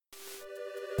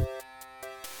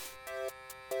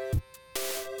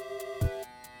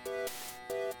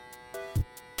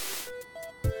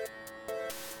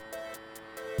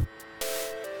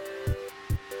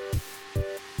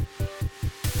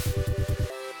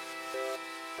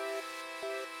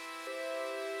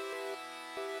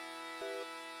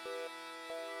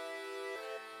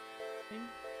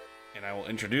I will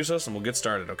introduce us and we'll get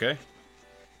started, okay?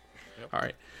 Yep. All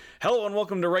right. Hello and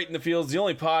welcome to Right in the Fields, the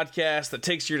only podcast that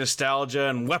takes your nostalgia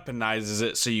and weaponizes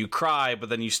it so you cry, but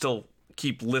then you still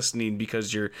keep listening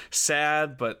because you're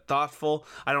sad but thoughtful.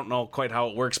 I don't know quite how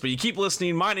it works, but you keep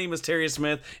listening. My name is Terry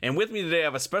Smith, and with me today I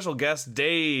have a special guest,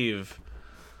 Dave.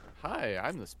 Hi,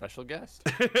 I'm the special guest.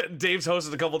 Dave's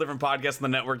hosted a couple different podcasts on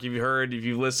the network. If you heard, if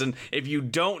you listened, if you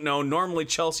don't know, normally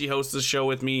Chelsea hosts this show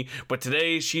with me, but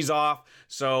today she's off,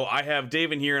 so I have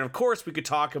Dave in here, and of course we could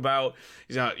talk about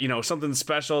something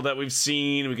special that we've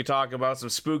seen. We could talk about some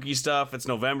spooky stuff. It's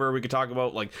November. We could talk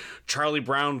about like Charlie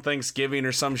Brown Thanksgiving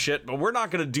or some shit, but we're not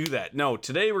going to do that. No,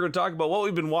 today we're going to talk about what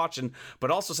we've been watching,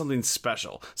 but also something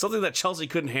special, something that Chelsea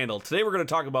couldn't handle. Today we're going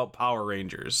to talk about Power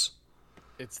Rangers.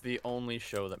 It's the only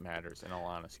show that matters, in all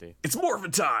honesty. It's Morphin'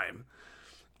 time!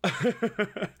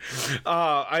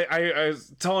 I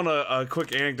was telling a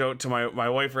quick anecdote to my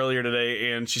wife earlier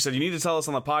today, and she said, you need to tell us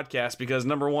on the podcast because,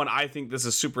 number one, I think this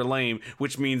is super lame,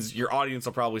 which means your audience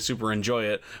will probably super enjoy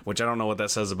it, which I don't know what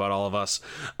that says about all of us.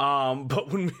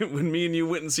 But when me and you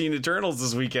went and seen Eternals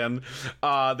this weekend,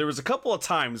 there was a couple of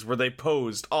times where they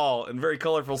posed all in very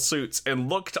colorful suits and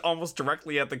looked almost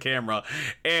directly at the camera,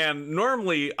 and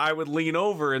normally I would lean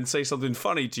over and say something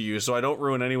funny to you so I don't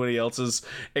ruin anybody else's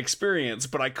experience,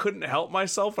 but I couldn't help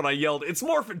myself and I yelled, "It's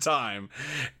Morphin' time!"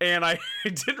 And I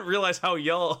didn't realize how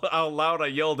loud I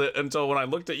yelled it until when I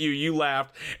looked at you, you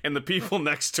laughed, and the people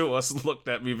next to us looked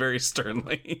at me very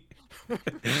sternly.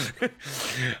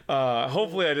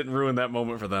 Hopefully I didn't ruin that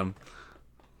moment for them.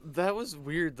 That was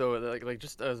weird though, like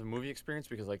just as a movie experience,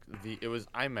 because it was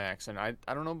IMAX, and I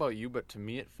don't know about you, but to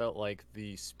me it felt like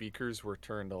the speakers were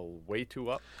turned way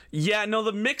too up. Yeah, no,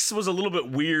 the mix was a little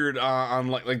bit weird on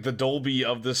like the Dolby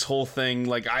of this whole thing.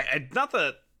 Like I not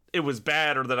that it was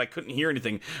bad or that I couldn't hear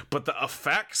anything, but the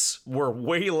effects were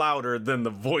way louder than the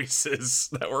voices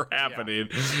that were happening.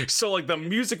 Yeah. So like the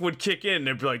music would kick in and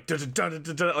it'd be like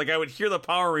da-da-da-da-da-da. Like I would hear the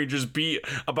Power Rangers beat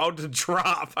about to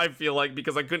drop, I feel like,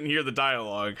 because I couldn't hear the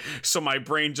dialogue. So my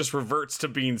brain just reverts to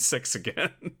being 6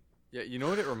 again. Yeah, you know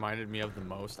what it reminded me of the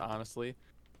most, honestly,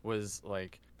 was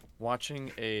like watching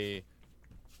a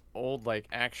old like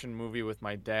action movie with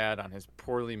my dad on his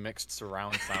poorly mixed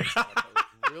surround sound setup.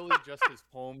 Really just his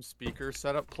home speaker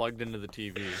setup plugged into the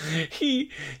TV.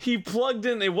 He plugged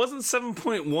in, it wasn't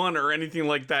 7.1 or anything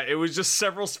like that. It was just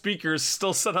several speakers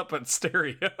still set up at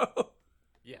stereo.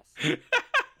 Yes.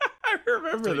 I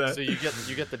remember that. So you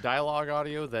get the dialogue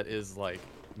audio that is like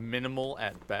minimal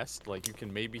at best, like you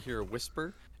can maybe hear a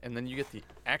whisper, and then you get the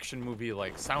action movie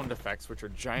like sound effects, which are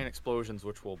giant explosions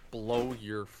which will blow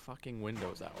your fucking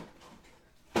windows out.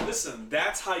 Listen,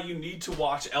 that's how you need to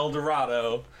watch El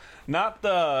Dorado, not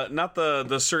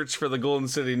the search for the Golden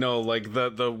City. No, like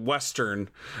the Western.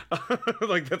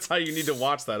 Like that's how you need to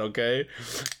watch that. Okay,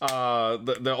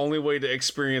 the only way to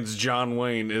experience John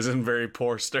Wayne is in very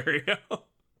poor stereo.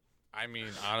 I mean,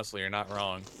 honestly, you're not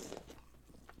wrong.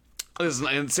 Listen,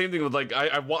 and same thing with like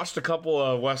I watched a couple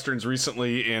of Westerns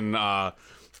recently in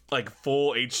like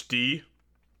full HD.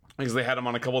 Because they had them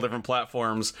on a couple different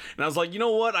platforms. And I was like, you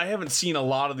know what? I haven't seen a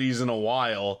lot of these in a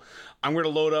while. I'm going to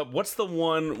load up. What's the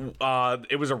one?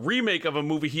 It was a remake of a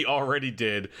movie he already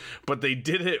did. But they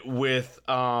did it with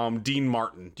Dean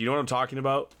Martin. Do you know what I'm talking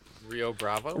about? Rio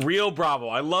Bravo? Rio Bravo.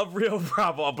 I love Rio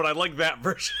Bravo, but I like that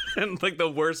version. Like the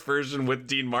worst version with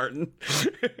Dean Martin.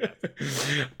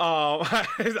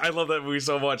 I love that movie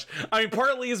so much. I mean,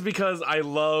 partly is because I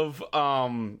love...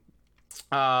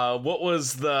 what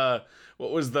was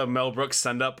the Mel Brooks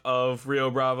send-up of Rio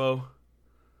Bravo?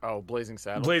 Oh, Blazing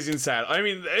Saddles. Blazing Saddles. I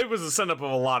mean, it was a send-up of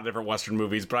a lot of different Western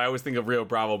movies, but I always think of Rio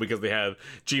Bravo because they had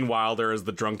Gene Wilder as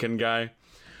the drunken guy.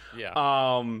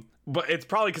 Yeah. But it's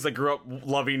probably because I grew up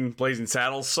loving Blazing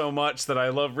Saddles so much that I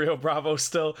love Rio Bravo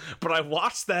still. But I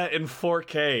watched that in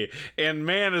 4K, and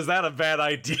man, is that a bad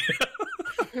idea.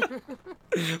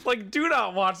 Like, do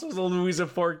not watch those old movies in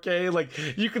 4K. Like,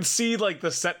 you can see, like,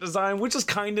 the set design, which is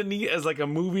kind of neat as, like, a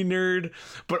movie nerd,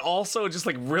 but also just,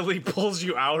 like, really pulls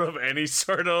you out of any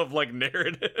sort of, like,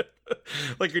 narrative.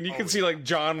 Like, when you can see, like,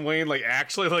 John Wayne, like,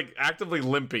 actually, like, actively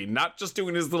limping, not just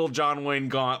doing his little John Wayne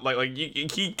gaunt, like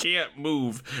he can't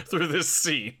move through this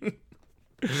scene.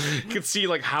 You can see,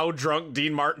 like, how drunk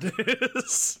Dean Martin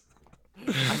is.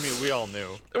 I mean, we all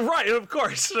knew. Right, of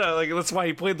course. Like that's why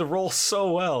he played the role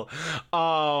so well.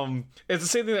 It's the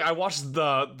same thing. I watched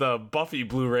the Buffy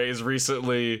Blu-rays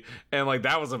recently, and like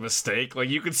that was a mistake. Like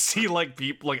you could see like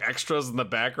people like extras in the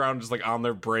background just like on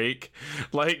their break,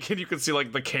 like and you could see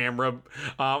like the camera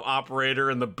operator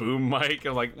and the boom mic,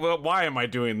 and like, well, why am I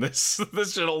doing this?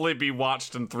 This should only be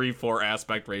watched in 3:4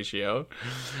 aspect ratio.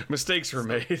 Mistakes were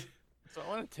made. So I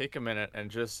want to take a minute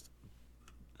and just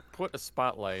put a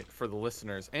spotlight for the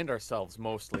listeners and ourselves,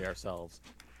 mostly ourselves,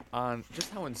 on just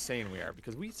how insane we are,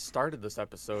 because we started this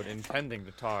episode intending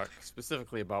to talk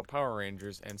specifically about Power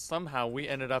Rangers, and somehow we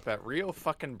ended up at Rio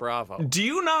fucking Bravo. Do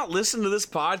you not listen to this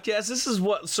podcast? This is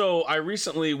what, so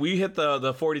we hit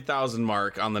the 40,000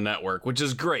 mark on the network, which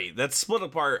is great. That's split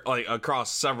apart like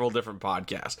across several different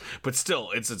podcasts, but still,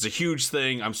 it's a huge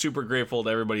thing. I'm super grateful to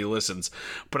everybody who listens,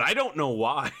 but I don't know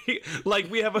why.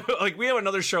 we have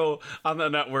another show on the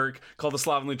network called the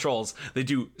Slovenly Trolls. They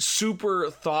do super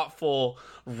thoughtful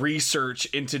research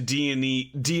into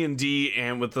D&D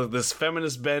and with this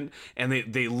feminist bent, and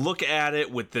they look at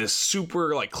it with this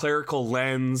super like clerical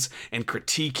lens and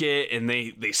critique it, and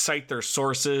they cite their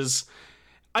sources.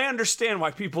 I understand why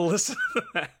people listen to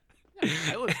that.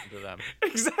 Yeah, I listen to them.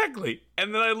 Exactly.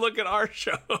 And then I look at our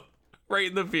show right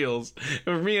in the feels.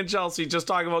 And me and Chelsea just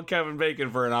talking about Kevin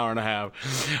Bacon for an hour and a half.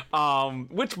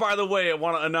 Which, by the way, I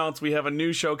want to announce we have a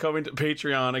new show coming to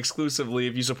Patreon exclusively.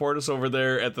 If you support us over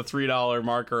there at the $3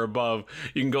 mark or above,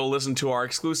 you can go listen to our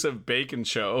exclusive Bacon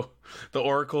show, The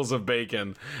Oracles of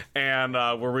Bacon, and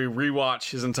where we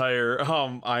rewatch his entire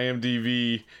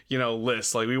IMDb,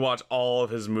 list. Like, we watch all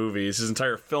of his movies, his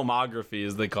entire filmography,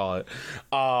 as they call it.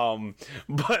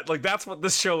 But like, that's what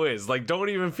this show is. Like, don't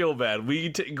even feel bad. We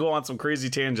go on some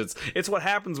crazy tangents. It's what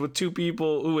happens with two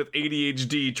people who with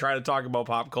ADHD try to talk about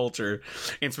pop culture,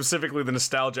 and specifically the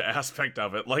nostalgia aspect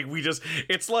of it. Like,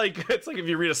 it's like if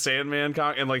you read a Sandman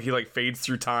comic and like he like fades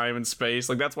through time and space.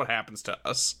 Like, that's what happens to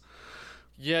us.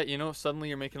 Yeah, suddenly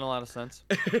you're making a lot of sense.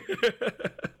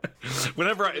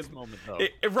 Whenever this moment, though.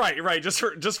 Right.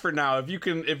 Just for now, if you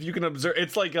can observe,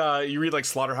 it's like you read like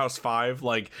Slaughterhouse-5,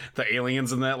 like the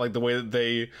aliens in that, like the way that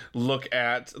they look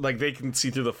at, like they can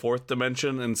see through the fourth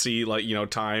dimension and see like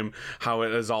time, how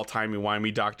it is all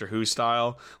timey-wimey Doctor Who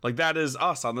style. Like that is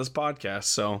us on this podcast.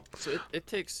 So it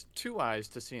takes 2 eyes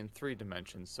to see in 3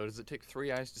 dimensions. So does it take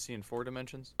 3 eyes to see in 4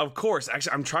 dimensions? Of course.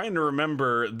 Actually, I'm trying to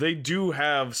remember. They do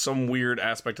have some weird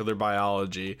aspect of their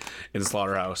biology in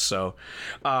Slaughterhouse. So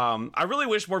I really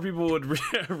wish more people would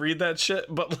read that shit,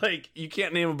 but like you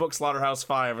can't name a book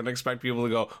Slaughterhouse-5 and expect people to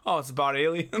go, oh, it's about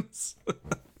aliens.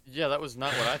 Yeah, that was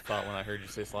not what I thought when I heard you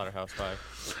say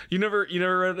Slaughterhouse-5. You never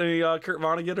read any Kurt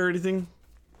Vonnegut or anything?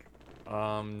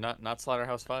 Not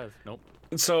Slaughterhouse-5. Nope.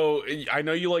 So I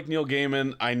know you like Neil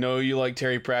Gaiman. I know you like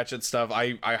Terry Pratchett stuff.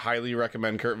 I highly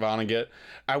recommend Kurt Vonnegut.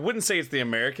 I wouldn't say it's the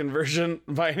American version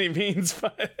by any means,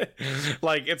 but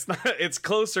like it's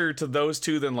closer to those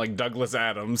two than like Douglas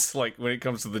Adams, like when it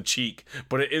comes to the cheek,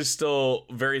 but it is still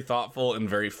very thoughtful and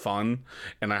very fun,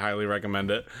 and I highly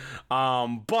recommend it.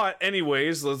 But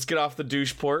anyways, let's get off the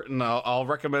douche port, and I'll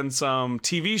recommend some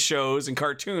TV shows and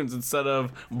cartoons instead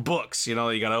of books. You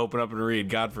gotta open up and read,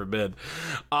 God forbid.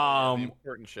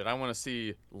 Important shit. I want to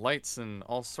see lights and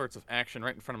all sorts of action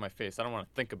right in front of my face. I don't want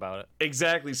to think about it.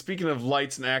 Exactly. Speaking of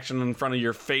lights and action in front of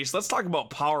your face, let's talk about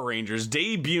Power Rangers.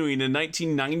 Debuting in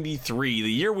 1993,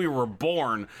 the year we were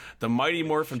born, the Mighty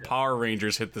Morphin Power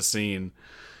Rangers hit the scene.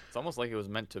 It's almost like it was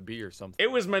meant to be or something.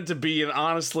 It was meant to be, and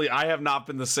honestly, I have not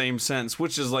been the same since,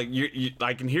 which is like,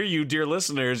 I can hear you, dear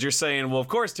listeners, you're saying, well, of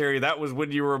course, Terry, that was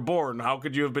when you were born. How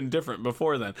could you have been different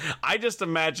before then? I just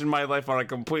imagine my life on a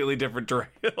completely different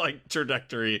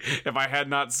trajectory if I had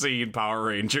not seen Power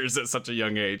Rangers at such a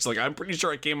young age. Like, I'm pretty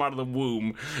sure I came out of the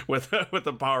womb with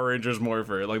the Power Rangers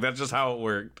morpher. Like, that's just how it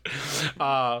worked.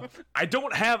 I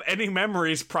don't have any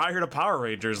memories prior to Power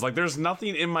Rangers. Like, there's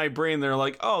nothing in my brain that are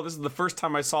like, oh, this is the first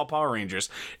time I saw Power Rangers.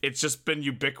 It's just been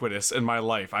ubiquitous in my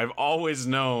life. I've always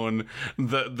known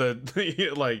the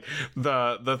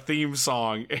theme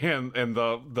song and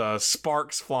the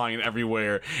sparks flying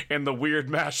everywhere and the weird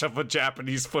mashup of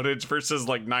Japanese footage versus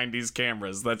like 90s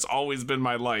cameras. That's always been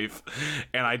my life,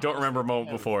 and I don't remember a moment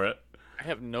before it. I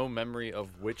have no memory of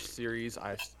which series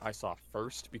I saw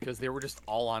first because they were just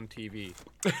all on TV.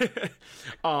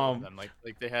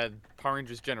 Like they had Power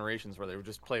Rangers Generations where they would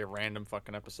just play a random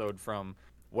fucking episode from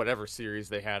whatever series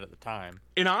they had at the time.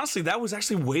 And honestly, that was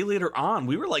actually way later on.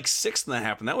 We were like 6 when that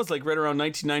happened. That was like right around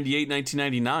 1998,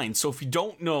 1999. So if you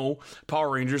don't know Power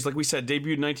Rangers, like we said,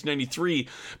 debuted in 1993.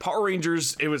 Power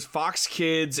Rangers, it was Fox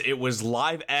Kids. It was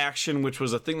live action, which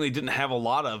was a thing they didn't have a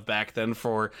lot of back then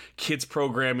for kids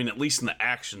programming, at least in the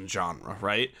action genre,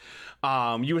 right?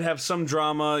 You would have some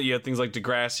drama. You had things like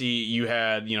Degrassi. You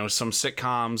had, some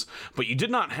sitcoms, but you did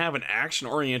not have an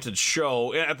action-oriented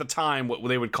show at the time. What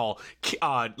they would call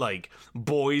like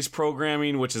boys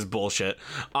programming, which is bullshit.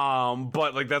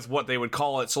 But like that's what they would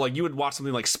call it. So like you would watch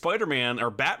something like Spider-Man or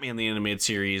Batman the animated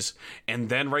series, and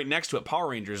then right next to it Power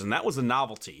Rangers, and that was a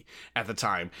novelty at the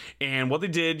time. And what they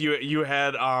did, you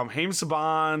had Haim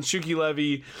Saban, Shuki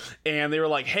Levy, and they were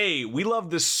like, hey, we love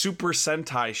this Super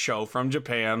Sentai show from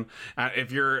Japan.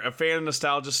 If you're a fan of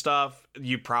nostalgia stuff,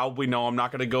 you probably know. I'm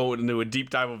not going to go into a deep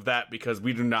dive of that because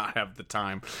we do not have the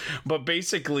time. But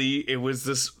basically, it was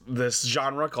this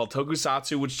genre called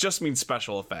tokusatsu, which just means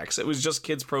special effects. It was just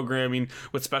kids programming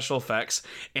with special effects,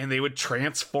 and they would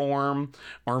transform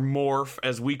or morph,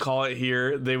 as we call it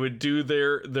here. They would do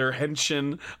their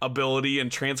henshin ability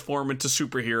and transform into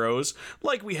superheroes,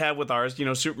 like we have with ours.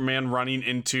 Superman running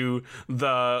into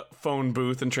the phone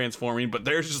booth and transforming, but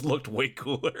theirs just looked way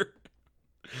cooler.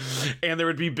 And there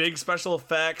would be big special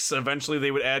effects. Eventually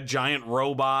they would add giant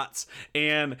robots,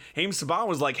 and Haim Saban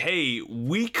was like, hey,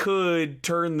 we could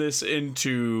turn this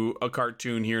into a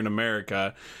cartoon here in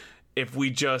America if we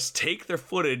just take their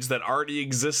footage that already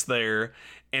exists there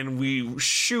and we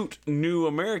shoot new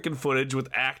American footage with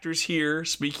actors here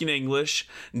speaking English,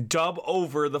 dub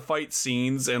over the fight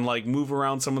scenes, and like move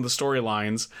around some of the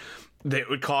storylines.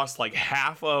 That would cost like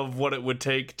half of what it would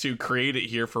take to create it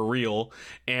here for real,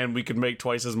 and we could make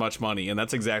twice as much money. And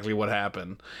that's exactly what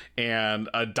happened. And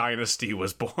a dynasty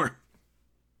was born.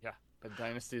 Yeah, a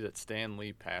dynasty that Stan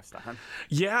Lee passed on.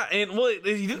 Yeah, and well,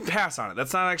 he didn't pass on it.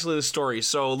 That's not actually the story.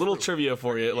 So a little trivia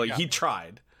for you. Like, he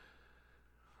tried.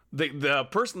 The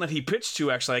person that he pitched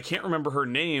to, actually, I can't remember her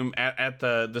name at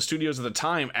the studios at the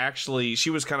time. Actually, she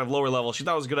was kind of lower level. She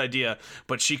thought it was a good idea,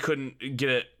 but she couldn't get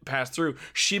it passed through.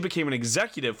 She became an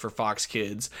executive for Fox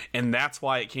Kids, and that's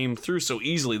why it came through so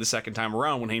easily the second time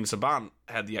around when Haim Saban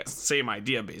had the same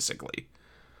idea, basically.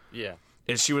 Yeah.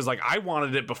 And she was like, I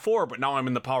wanted it before, but now I'm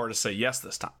in the power to say yes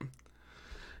this time.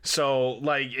 So,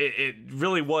 like, it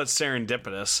really was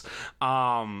serendipitous.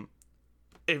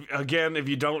 If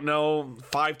you don't know,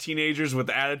 5 teenagers with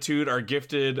attitude are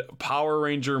gifted Power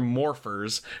Ranger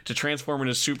morphers to transform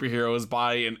into superheroes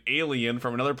by an alien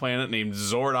from another planet named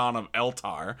Zordon of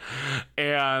Eltar.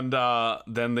 And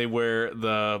then they wear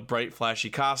the bright, flashy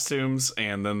costumes,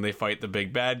 and then they fight the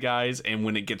big bad guys. And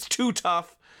when it gets too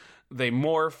tough, they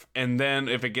morph, and then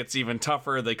if it gets even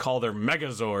tougher, they call their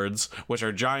Megazords, which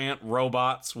are giant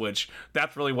robots, which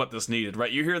that's really what this needed, right?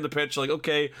 You hear in the pitch, like,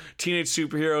 okay, teenage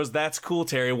superheroes, that's cool,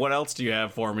 Terry. What else do you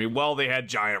have for me? Well, they had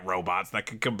giant robots that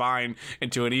could combine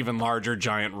into an even larger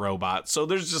giant robot. So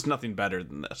there's just nothing better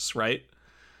than this, right?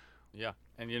 Yeah,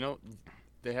 and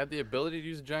they had the ability to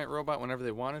use a giant robot whenever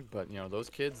they wanted, but, those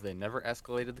kids, they never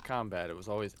escalated the combat. It was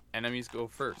always enemies go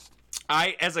first.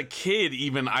 As a kid,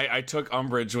 even, I took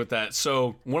umbrage with that.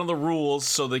 So one of the rules,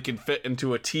 so they could fit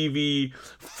into a TV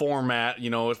format,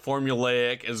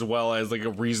 formulaic, as well as like a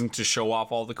reason to show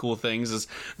off all the cool things, is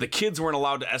the kids weren't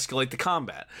allowed to escalate the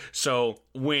combat. So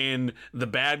when the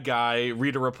bad guy,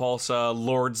 Rita Repulsa,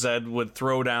 Lord Zed, would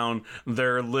throw down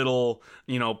their little,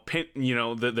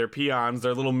 their peons,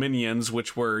 their little minions,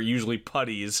 which were usually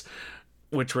putties,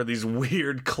 which were these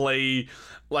weird clay,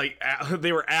 like,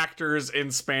 they were actors in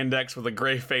spandex with a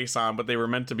gray face on, but they were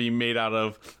meant to be made out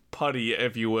of putty,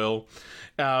 if you will.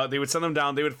 They would send them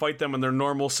down. They would fight them in their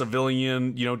normal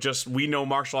civilian, we know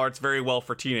martial arts very well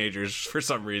for teenagers for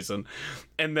some reason.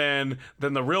 And then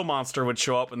the real monster would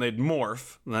show up and they'd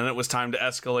morph. And then it was time to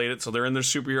escalate it. So they're in their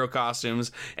superhero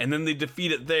costumes, and then they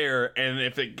defeat it there. And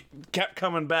if it kept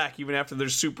coming back, even after their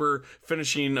super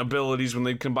finishing abilities, when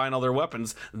they'd combine all their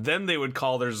weapons, then they would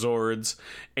call their Zords,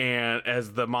 and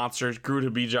as the monsters grew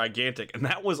to be gigantic. And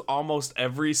that was almost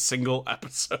every single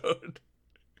episode.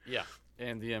 Yeah.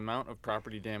 And the amount of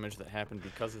property damage that happened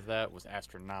because of that was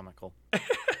astronomical.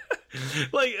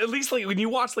 Like, at least, like, when you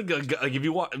watch, like if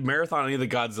you watch marathon any of the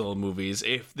Godzilla movies,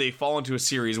 if they fall into a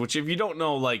series, which, if you don't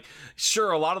know, like,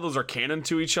 sure, a lot of those are canon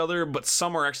to each other, but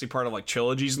some are actually part of, like,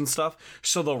 trilogies and stuff,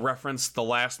 so they'll reference the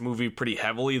last movie pretty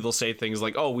heavily. They'll say things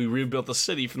like, oh, we rebuilt the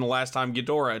city from the last time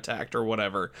Ghidorah attacked, or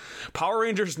whatever. Power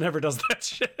Rangers never does that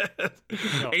shit.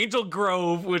 No. Angel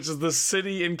Grove, which is the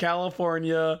city in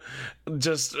California,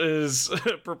 just is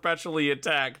perpetually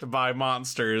attacked by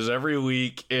monsters every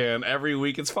week, and every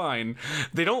week it's fine.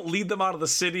 They don't lead them out of the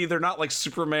city. They're not like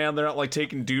Superman. They're not like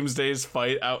taking Doomsday's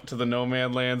fight out to the no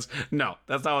man lands. No,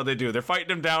 that's not what they do. They're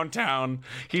fighting him downtown.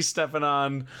 He's stepping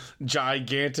on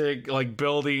gigantic like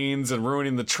buildings and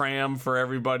ruining the tram for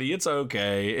everybody. It's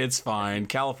okay. It's fine.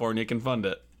 California can fund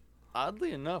it.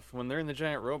 oddly enough, when they're in the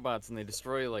giant robots and they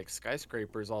destroy like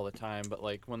skyscrapers all the time, but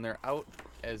like when they're out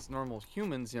as normal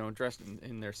humans, dressed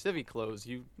in their civvy clothes,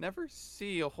 you never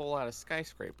see a whole lot of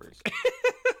skyscrapers.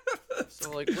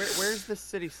 So like, where's the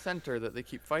city center that they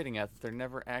keep fighting at that they're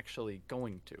never actually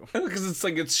going to? Because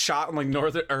it's shot in like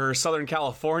northern or southern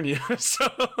California, so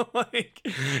like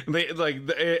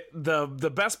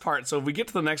the best part. So if we get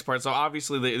to the next part, so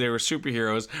obviously they were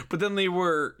superheroes, but then they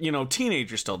were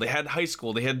teenagers still. They had high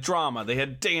school, they had drama, they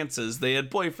had dances, they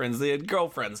had boyfriends, they had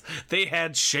girlfriends, they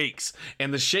had shakes,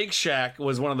 and the Shake Shack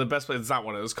was one of the best places. It's not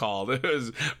what it was called. It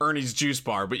was Ernie's Juice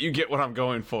Bar, but you get what I'm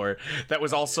going for. That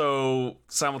was also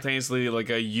simultaneously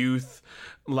like a youth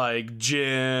like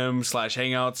gym /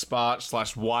 hangout spot /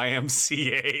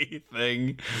 YMCA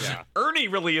thing. Yeah. Ernie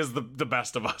really is the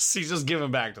best of us. He's just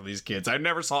giving back to these kids. I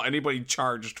never saw anybody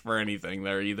charged for anything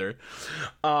there either.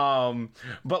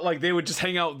 But like they would just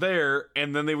hang out there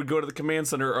and then they would go to the command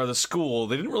center or the school.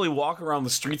 They didn't really walk around the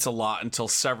streets a lot until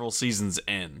several seasons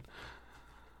in.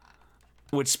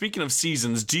 Which, speaking of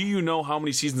seasons, do you know how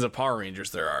many seasons of Power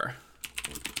Rangers there are?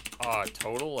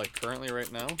 Total, like currently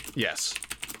right now? Yes.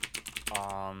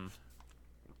 I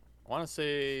want to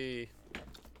say...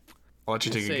 I'll let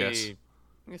you take a guess. I'm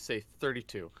going to say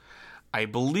 32. I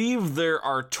believe there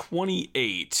are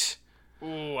 28.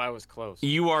 Ooh, I was close.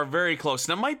 You are very close.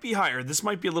 Now, it might be higher. This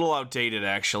might be a little outdated,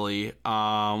 actually.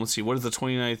 Let's see. What is the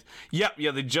 29th? Yep,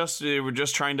 yeah, they were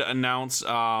just trying to announce...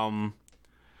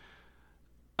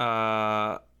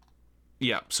 yeah,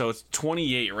 so it's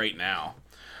 28 right now.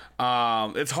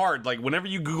 It's hard. Like, whenever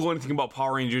you Google anything about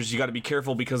Power Rangers, you got to be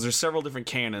careful because there's several different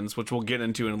canons, which we'll get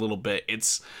into in a little bit.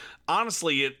 It's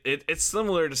honestly, it's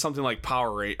similar to something like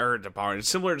It's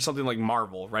similar to something like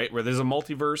Marvel, right? Where there's a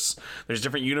multiverse, there's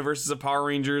different universes of Power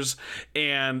Rangers,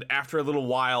 and after a little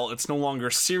while, it's no longer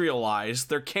serialized.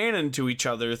 They're canon to each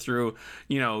other through,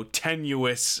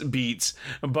 tenuous beats,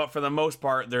 but for the most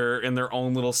part, they're in their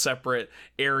own little separate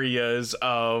areas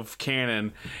of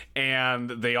canon, and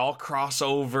they all cross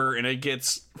over, and it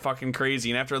gets fucking crazy.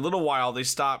 And after a little while, they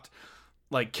stopped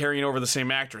like carrying over the same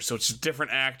actors, so it's just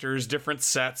different actors, different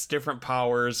sets, different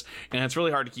powers, and it's really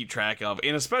hard to keep track of.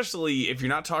 And especially if you're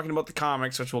not talking about the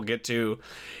comics, which we'll get to,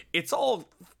 it's all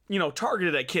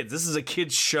targeted at kids. This is a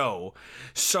kids show,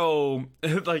 so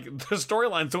like the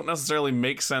storylines don't necessarily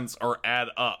make sense or add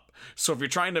up. So if you're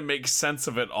trying to make sense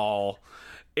of it all,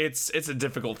 it's a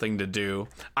difficult thing to do.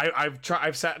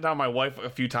 I've sat down my wife a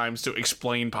few times to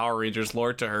explain Power Rangers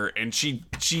lore to her, and she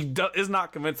is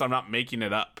not convinced I'm not making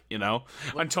it up,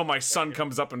 until my son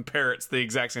comes up and parrots the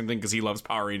exact same thing because he loves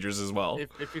Power Rangers as well.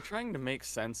 If you're trying to make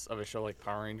sense of a show like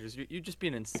Power Rangers, you'd just be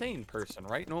an insane person,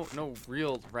 right? No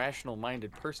real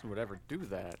rational-minded person would ever do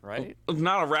that, right?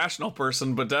 Not a rational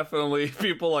person, but definitely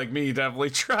people like me definitely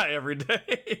try every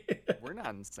day. We're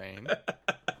not insane.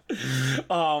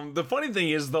 The funny thing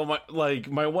is though,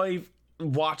 my wife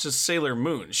watches Sailor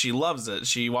Moon. She loves it.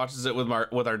 She watches it with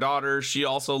our daughter. She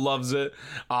also loves it.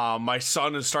 My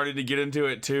son is starting to get into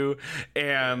it too,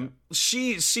 and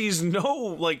she sees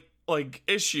no like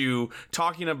issue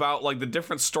talking about like the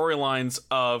different storylines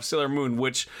of Sailor Moon,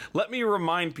 which, let me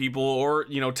remind people, or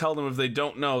tell them if they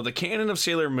don't know, the canon of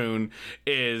Sailor Moon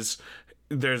is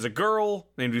there's a girl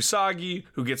named Usagi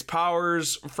who gets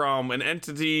powers from an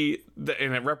entity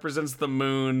and it represents the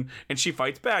moon, and she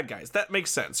fights bad guys. That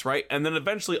makes sense, right? And then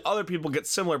eventually other people get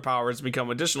similar powers, become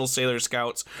additional Sailor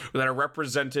Scouts that are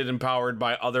represented and powered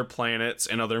by other planets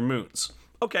and other moons.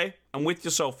 Okay, I'm with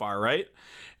you so far, right?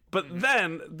 But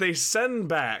then they send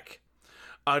back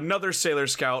another Sailor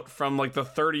Scout from like the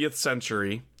 30th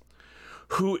century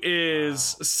who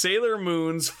is Sailor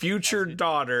Moon's future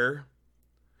daughter.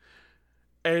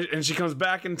 And she comes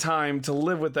back in time to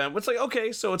live with them. It's like,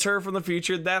 okay, so it's her from the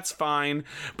future. That's fine.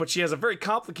 But she has a very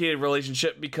complicated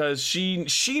relationship because she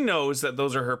knows that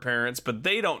those are her parents, but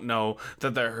they don't know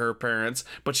that they're her parents.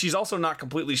 But she's also not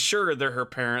completely sure they're her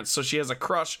parents, so she has a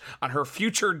crush on her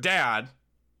future dad.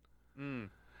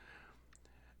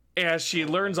 As she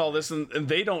learns all this, and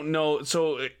they don't know.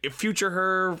 So future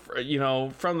her,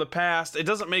 from the past, it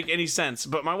doesn't make any sense.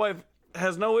 But my wife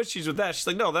has no issues with that. She's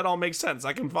like, no, that all makes sense.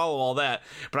 I can follow all that.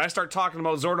 But I start talking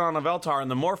about Zordon of Eltar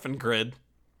and the Morphin Grid,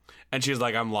 and she's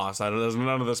like, I'm lost. None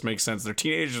of this makes sense. They're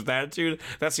teenagers with attitude.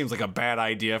 That seems like a bad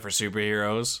idea for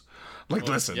superheroes. Like,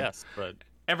 listen. Yes, but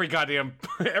every goddamn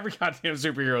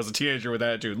superhero is a teenager with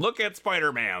attitude. Look at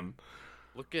Spider-Man.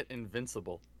 Look at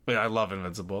Invincible. Yeah, I love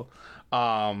Invincible.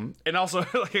 And also,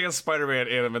 like, I guess Spider-Man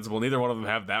and Invincible, neither one of them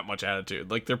have that much attitude.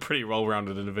 Like, they're pretty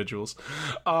well-rounded individuals.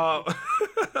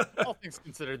 All things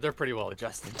considered, they're pretty well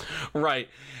adjusted. Right.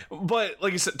 But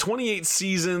like I said, 28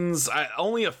 seasons,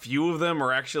 only a few of them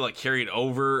are actually like carried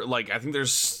over. Like I think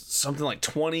there's something like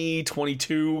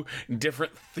 22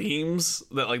 different themes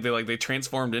that they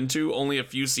transformed into. Only a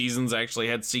few seasons actually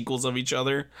had sequels of each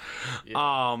other.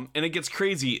 Yeah. And it gets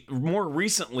crazy. More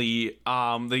recently,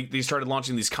 they started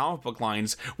launching these comic book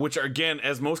lines, which are, again,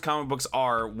 as most comic books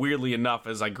are, weirdly enough,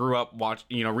 as I grew up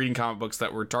reading comic books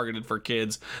that were targeted for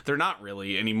kids, they're not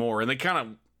really anymore. And they kind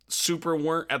of super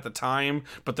weren't at the time,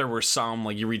 but there were some,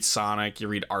 like you read Sonic, you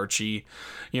read Archie,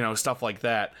 stuff like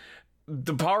that.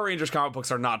 The Power Rangers comic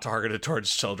books are not targeted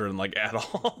towards children, like, at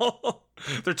all.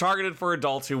 They're targeted for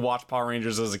adults who watched Power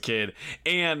Rangers as a kid,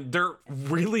 and they're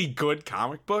really good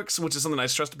comic books, which is something I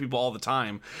stress to people all the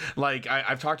time. Like,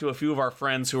 I've talked to a few of our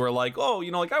friends who are like, oh,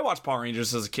 I watched Power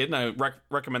Rangers as a kid, and I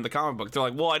recommend the comic book. They're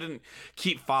like, well, I didn't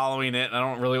keep following it, and I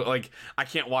don't really, I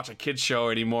can't watch a kid's show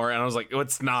anymore. And I was like, oh,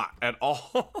 it's not at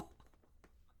all.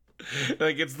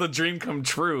 Like, it's the dream come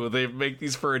true. They make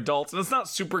these for adults, and it's not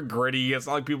super gritty. It's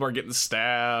not like people are getting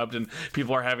stabbed and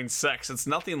people are having sex. It's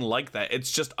nothing like that. It's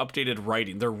just updated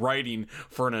writing. They're writing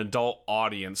for an adult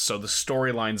audience, so the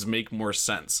storylines make more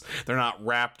sense. They're not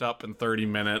wrapped up in 30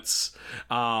 minutes.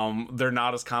 They're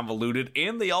not as convoluted,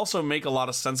 and they also make a lot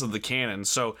of sense of the canon.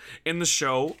 So in the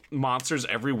show, monsters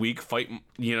every week fight.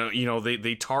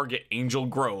 They target Angel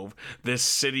Grove, this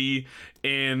city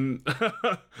in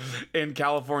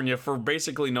California, for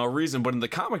basically no reason. But in the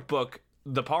comic book,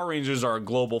 the Power Rangers are a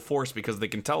global force because they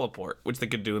can teleport, which they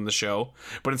could do in the show.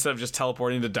 But instead of just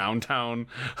teleporting to downtown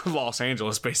Los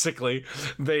Angeles, basically,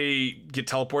 they get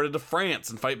teleported to France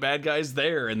and fight bad guys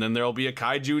there. And then there'll be a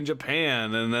kaiju in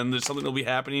Japan. And then there's something that'll be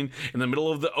happening in the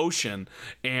middle of the ocean.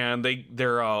 And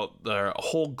they're a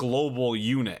whole global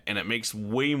unit. And it makes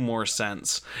way more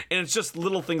sense. And it's just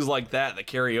little things like that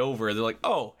carry over. They're like,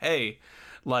 oh, hey,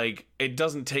 like, it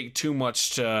doesn't take too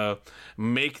much to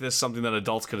make this something that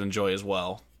adults could enjoy as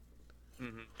well.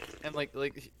 Mm-hmm. And like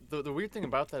the weird thing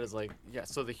about that is, like, yeah,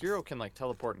 so the hero can like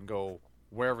teleport and go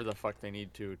wherever the fuck they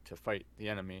need to fight the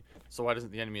enemy. So why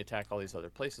doesn't the enemy attack all these other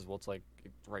places? Well, it's like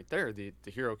right there, the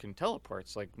hero can teleport.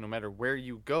 It's like no matter where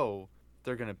you go,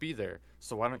 they're gonna be there.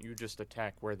 So why don't you just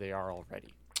attack where they are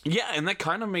already? Yeah, and that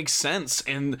kind of makes sense,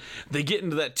 and they get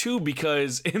into that too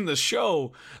because in the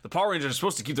show, the Power Rangers are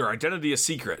supposed to keep their identity a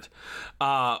secret.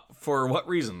 For what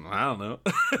reason? I don't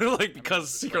know.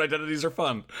 Because secret identities are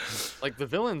fun. Like, the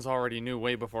villains already knew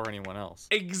way before anyone else.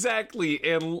 Exactly,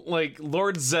 and like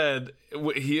Lord Zed,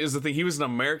 he is the thing. He was an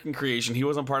American creation. He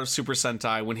wasn't part of Super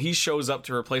Sentai. When he shows up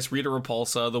to replace Rita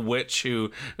Repulsa, the witch who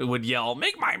would yell,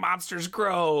 "Make my monsters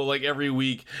grow!" like every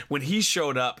week. When he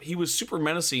showed up, he was super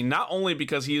menacing. Not only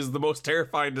because he is the most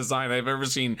terrifying design I've ever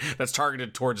seen that's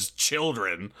targeted towards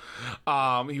children.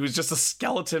 He was just a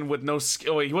skeleton with no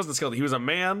skill. He wasn't a skeleton. He was a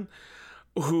man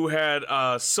who had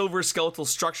a silver skeletal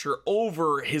structure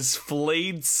over his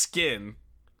flayed skin.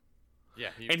 Yeah,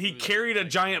 he carried a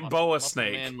giant boa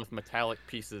snake. Man with metallic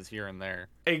pieces here and there.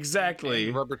 Exactly.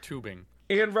 And rubber tubing.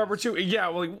 And rubber tubing. Yeah,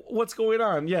 like, what's going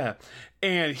on? Yeah.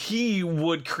 And he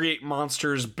would create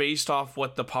monsters based off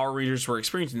what the Power Rangers were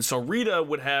experiencing. So Rita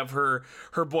would have her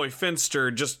boy Finster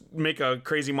just make a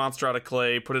crazy monster out of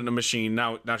clay, put it in a machine.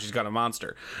 Now she's got a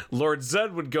monster. Lord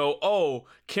Zed would go, oh,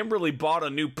 Kimberly bought a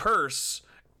new purse,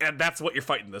 and that's what you're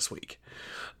fighting this week.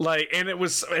 Like, and it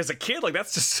was, as a kid, like,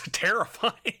 that's just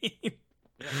terrifying. Yeah.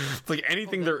 It's like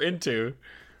anything they're into.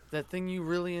 That thing you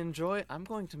really enjoy, I'm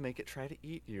going to make it try to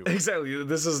eat you. Exactly.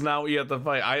 This is not what you have to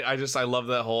fight. I love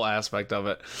that whole aspect of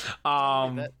it.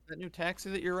 That new taxi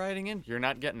that you're riding in, you're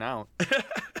not getting out.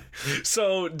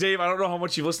 So, Dave, I don't know how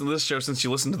much you listen to this show since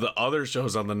you listen to the other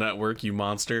shows on the network, you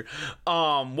monster.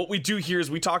 What we do here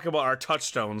is we talk about our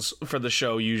touchstones for the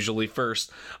show usually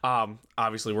first.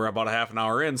 Obviously, we're about a half an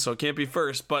hour in, so it can't be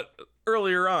first, but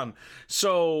earlier on.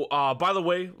 So, by the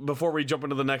way, before we jump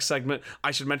into the next segment,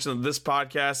 I should mention that this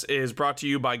podcast is brought to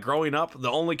you by Growing Up, the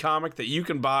only comic that you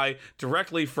can buy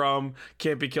directly from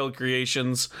Can't Be Killed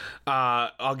Creations.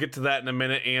 I'll get to that in a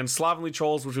minute. And Slovenly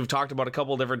Trolls, which we've talked about a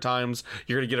couple of different times,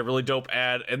 you're going to get a really dope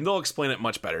ad, and they'll explain it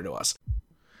much better to us.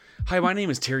 Hi, my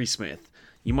name is Terry Smith.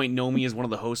 You might know me as one of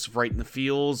the hosts of Right in the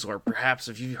Fields, or perhaps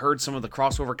if you've heard some of the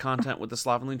crossover content with the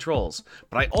Slovenly Trolls.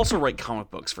 But I also write comic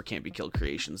books for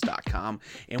Can'tBeKilledCreations.com,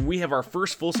 and we have our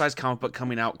first full-size comic book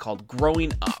coming out called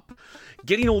Growing Up.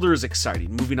 Getting older is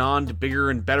exciting, moving on to bigger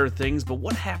and better things, but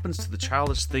what happens to the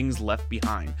childish things left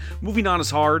behind? Moving on is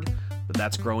hard, but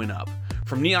that's growing up.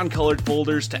 From neon-colored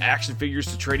folders to action figures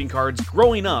to trading cards,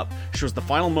 Growing Up shows the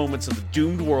final moments of the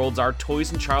doomed worlds our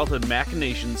toys and childhood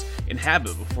machinations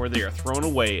inhabit before they are thrown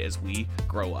away as we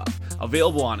grow up.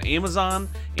 Available on Amazon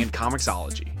and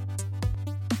Comixology.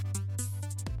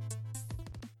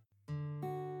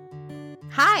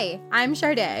 Hi, I'm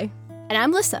Sade. And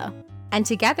I'm Lissa. And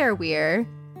together we're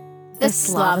the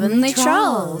Slovenly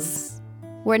Trolls.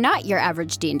 We're not your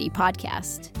average D&D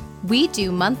podcast. We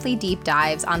do monthly deep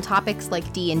dives on topics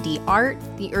like D&D art,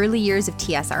 the early years of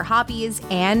TSR hobbies,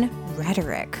 and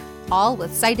rhetoric, all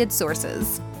with cited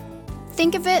sources.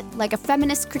 Think of it like a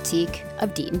feminist critique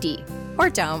of D&D. Or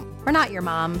don't. We're not your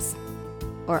moms.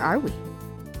 Or are we?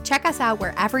 Check us out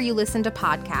wherever you listen to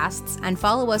podcasts and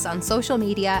follow us on social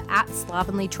media at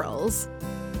Slovenly Trolls.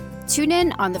 Tune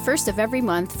in on the first of every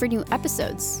month for new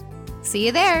episodes. See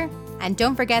you there. And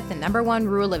don't forget the #1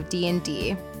 rule of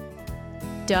D&D.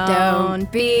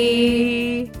 Don't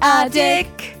be a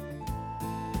dick.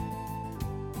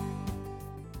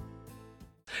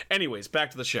 Anyways, back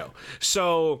to the show.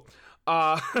 So,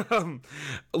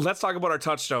 let's talk about our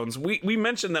touchstones. We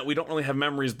mentioned that we don't really have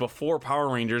memories before Power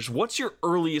Rangers. What's your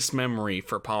earliest memory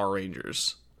for Power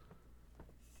Rangers?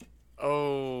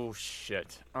 Oh,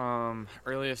 shit.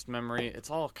 Earliest memory, it's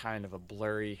all kind of a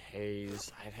blurry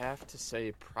haze. I'd have to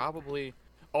say probably...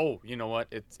 Oh, you know what?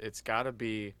 It's gotta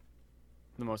be...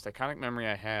 The most iconic memory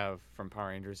I have from Power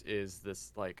Rangers is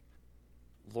this, like,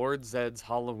 Lord Zedd's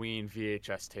Halloween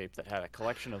VHS tape that had a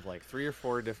collection of, like, 3 or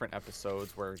 4 different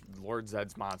episodes where Lord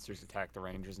Zedd's monsters attacked the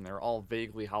Rangers, and they were all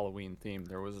vaguely Halloween-themed.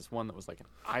 There was this one that was, like, an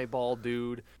eyeball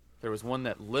dude. There was one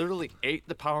that literally ate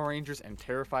the Power Rangers and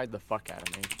terrified the fuck out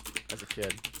of me as a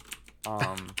kid.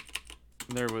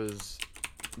 There was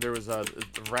a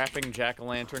rapping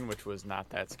jack-o'-lantern, which was not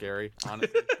that scary,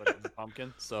 honestly, but it was a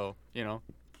pumpkin, so, you know,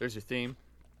 there's your theme.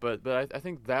 But I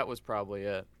think that was probably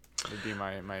it. Would be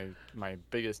my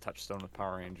biggest touchstone with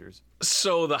Power Rangers.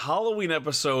 So the Halloween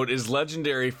episode is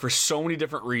legendary for so many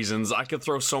different reasons. I could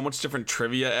throw so much different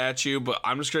trivia at you, but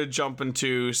I'm just going to jump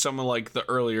into some of like the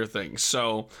earlier things.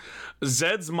 So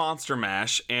Zedd's Monster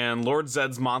Mash and Lord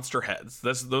Zedd's Monster Heads.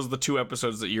 Those are the 2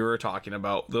 episodes that you were talking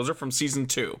about. Those are from season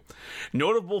 2.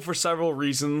 Notable for several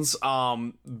reasons.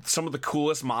 Some of the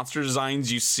coolest monster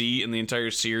designs you see in the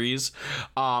entire series,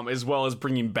 as well as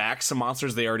bringing back some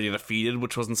monsters they already defeated,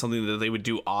 which wasn't something that they would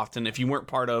do often. If you weren't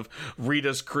part of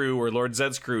Rita's crew or Lord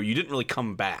Zedd's crew, you didn't really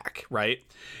come back, right?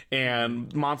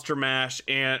 And Monster Mash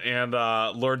and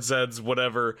Lord Zedd's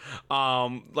whatever,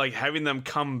 like having them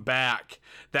come back,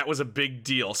 that was a big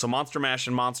deal. So Monster Mash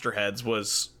and Monster Heads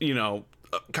was, you know,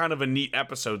 kind of a neat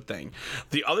episode thing.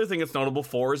 The other thing it's notable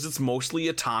for is it's mostly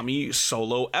a Tommy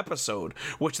solo episode,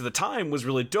 which at the time was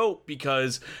really dope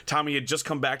because Tommy had just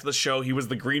come back to the show. He was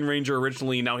the Green Ranger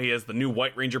originally. Now he has the new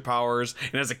White Ranger powers.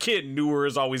 And as a kid, newer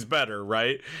is always better,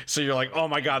 right? So you're like, oh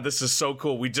my God, this is so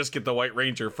cool. We just get the White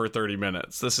Ranger for 30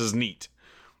 minutes. This is neat.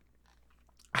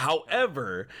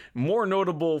 However, more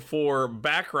notable for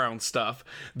background stuff,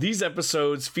 these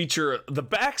episodes feature the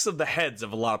backs of the heads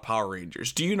of a lot of Power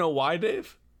Rangers. Do you know why,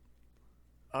 Dave?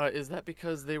 Is that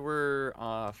because they were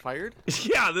fired?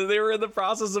 Yeah, they were in the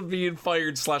process of being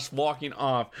fired / walking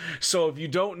off. So if you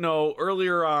don't know,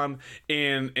 earlier on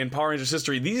in Power Rangers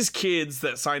history, these kids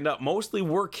that signed up mostly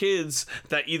were kids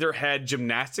that either had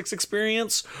gymnastics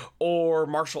experience or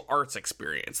martial arts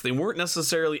experience. They weren't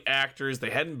necessarily actors. They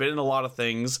hadn't been in a lot of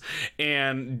things.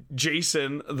 And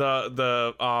Jason,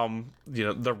 the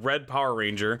Red Power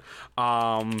Ranger,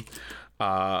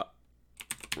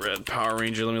 Red Power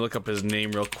Ranger. Let me look up his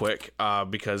name real quick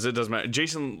because it doesn't matter.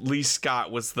 Jason Lee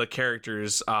Scott was the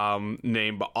character's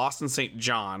name, but Austin St.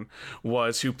 John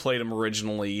was who played him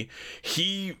originally.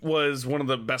 He was one of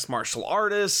the best martial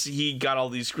artists. He got all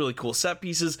these really cool set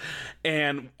pieces.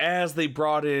 And as they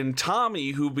brought in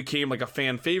Tommy, who became like a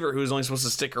fan favorite, who was only supposed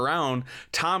to stick around,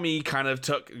 Tommy kind of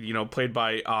took, played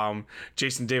by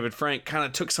Jason David Frank, kind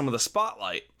of took some of the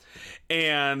spotlight.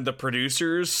 And the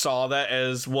producers saw that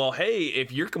as, well, hey,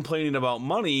 if you're complaining about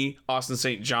money, Austin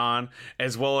St. John,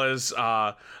 as well as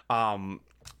Trini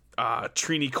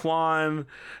Kwan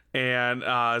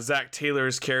and Zach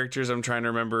Taylor's characters, I'm trying to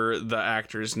remember the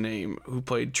actor's name who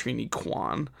played Trini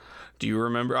Kwan. Do you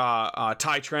remember?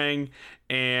 Tai Trang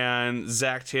and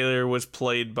Zach Taylor was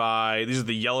played by, these are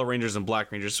the Yellow Rangers and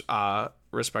Black Rangers,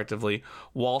 respectively,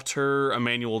 Walter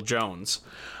Emmanuel Jones.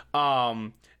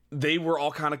 They were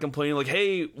all kind of complaining like,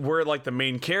 hey, we're like the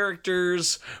main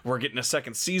characters. We're getting a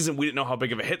second season. We didn't know how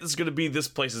big of a hit this is going to be. This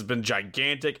place has been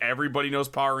gigantic. Everybody knows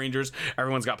Power Rangers.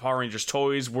 Everyone's got Power Rangers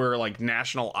toys. We're like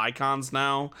national icons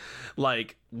now.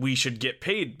 Like, we should get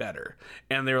paid better.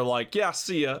 And they were like, yeah,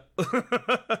 see ya.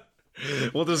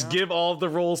 We'll just give all the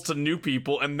roles to new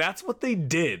people, and that's what they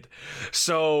did.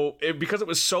 So, because it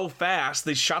was so fast,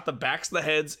 they shot the backs of the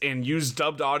heads and used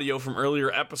dubbed audio from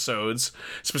earlier episodes,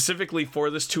 specifically for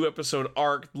this 2-episode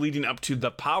arc leading up to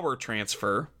the power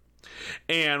transfer.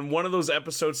 And one of those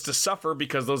episodes to suffer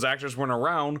because those actors weren't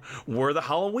around were the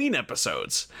Halloween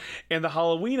episodes. And the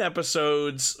Halloween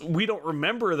episodes, we don't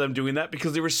remember them doing that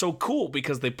because they were so cool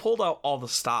because they pulled out all the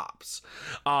stops.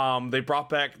 They brought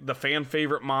back the fan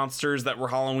favorite monsters that were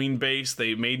Halloween based.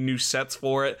 They made new sets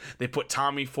for it. They put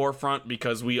Tommy forefront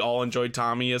because we all enjoyed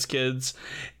Tommy as kids.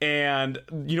 And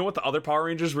you know what the other Power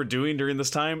Rangers were doing during this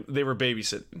time? They were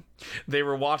babysitting. They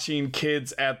were watching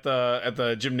kids at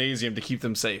the gymnasium to keep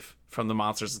them safe from the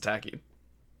monsters attacking.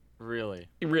 Really?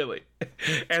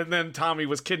 And then Tommy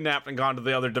was kidnapped and gone to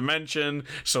the other dimension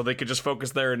so they could just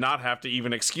focus there and not have to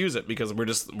even excuse it because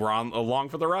we're on along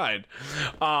for the ride.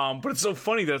 But it's so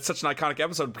funny that it's such an iconic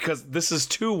episode because this is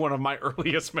one of my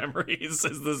earliest memories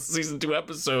is this season 2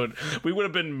 episode. We would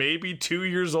have been maybe 2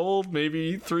 years old,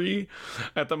 maybe 3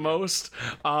 at the most.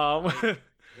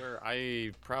 Where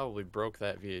I probably broke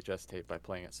that VHS tape by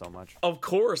playing it so much. Of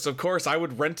course. I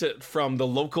would rent it from the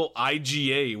local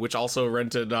IGA, which also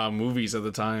rented movies at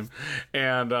the time.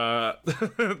 And,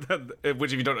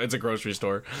 which if you don't know, it's a grocery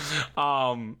store.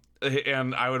 And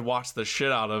I would watch the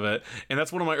shit out of it. And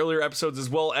that's one of my earlier episodes, as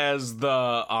well as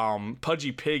the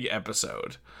Pudgy Pig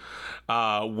episode.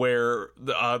 Where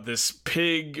this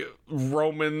pig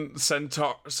Roman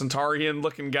Centaurian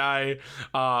looking guy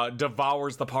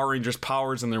devours the Power Rangers'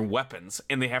 powers and their weapons,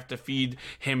 and they have to feed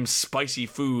him spicy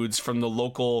foods from the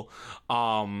local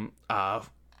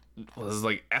this is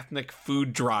like ethnic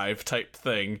food drive type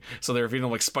thing. So they're feeding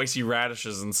him like spicy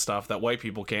radishes and stuff that white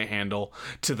people can't handle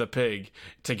to the pig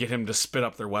to get him to spit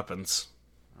up their weapons.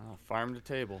 Farm to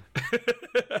table.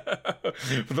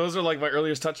 Those are like my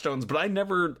earliest touchstones, but I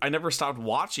never stopped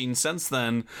watching since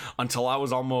then until I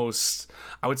was almost,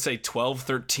 I would say 12,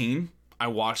 13. I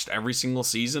watched every single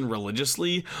season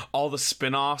religiously. All the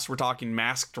spin-offs, we're talking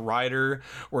Masked Rider,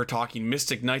 we're talking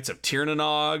Mystic Knights of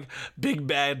Tirnanog, Big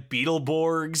Bad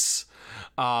Beetleborgs,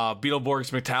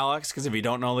 Beetleborgs Metallics, because if you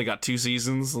don't know, they got 2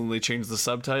 seasons and they changed the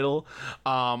subtitle.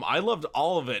 I loved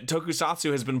all of it.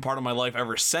 Tokusatsu has been part of my life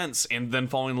ever since, and then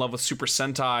falling in love with Super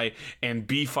Sentai and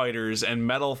B Fighters and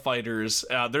Metal Fighters.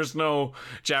 There's no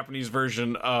Japanese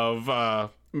version of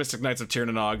Mystic Knights of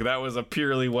Tirnanog. That was a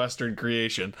purely Western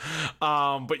creation.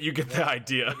 But you get the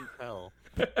idea.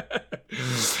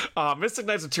 Mystic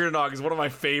Knights of Tirnanog is one of my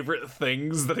favorite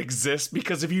things that exist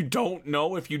because if you don't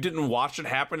know, if you didn't watch it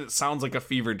happen, it sounds like a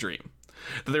fever dream.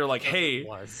 That they're like, hey,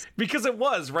 because it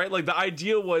was, right? Like the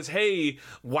idea was, hey,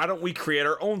 why don't we create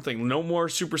our own thing? No more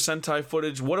Super Sentai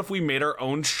footage. What if we made our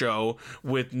own show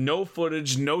with no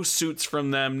footage, no suits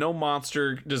from them, no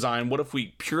monster design? What if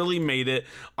we purely made it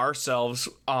ourselves?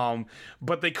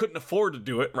 But they couldn't afford to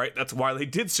do it, right? That's why they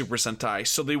did Super Sentai.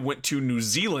 So they went to New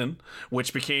Zealand,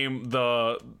 which became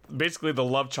basically the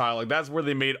love child. Like that's where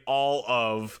they made all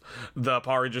of the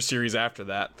Power Rangers series after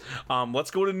that. Let's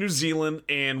go to New Zealand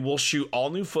and we'll shoot all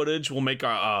new footage. We'll make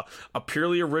a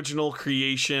purely original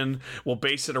creation. We'll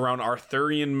base it around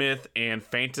Arthurian myth and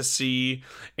fantasy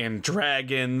and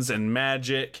dragons and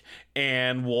magic,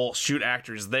 and we'll shoot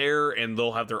actors there and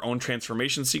they'll have their own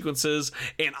transformation sequences.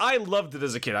 And I loved it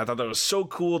as a kid. I thought that was so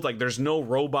cool. Like there's no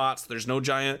robots, there's no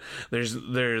giant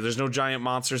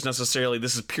monsters necessarily.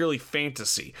 This is purely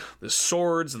fantasy. There's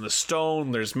swords and the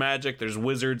stone, there's magic, there's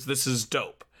wizards. This is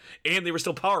dope. And they were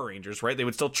still Power Rangers, right? They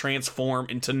would still transform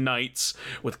into knights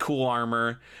with cool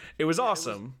armor. It was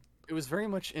awesome. It was very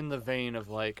much in the vein of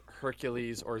like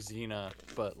Hercules or Xena,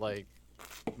 but like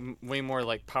way more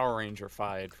like Power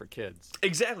Ranger-fied for kids.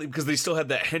 Exactly, because they still had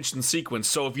that henshin sequence.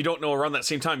 So if you don't know, around that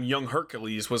same time, Young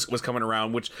Hercules was coming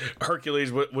around, which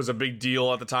Hercules was a big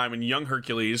deal at the time. And Young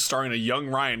Hercules, starring a young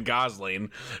Ryan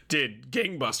Gosling, did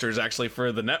gangbusters actually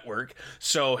for the network.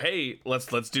 So hey,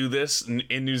 let's do this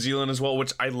in New Zealand as well,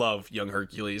 which I love. Young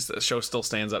Hercules, the show still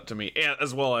stands up to me, and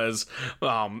as well as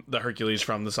the Hercules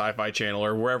from the Sci-Fi Channel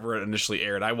or wherever it initially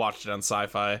aired. I watched it on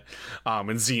Sci-Fi, and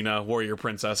Xena, Warrior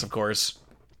Princess, of course.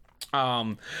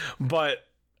 But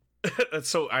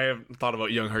so I haven't thought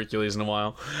about Young Hercules in a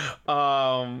while.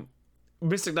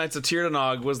 Mystic Knights of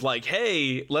Tirnanog was like,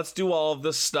 hey, let's do all of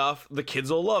this stuff. The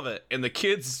kids will love it. And the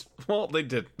kids, well, they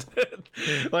did.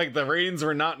 Like, the ratings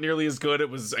were not nearly as good.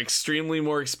 It was extremely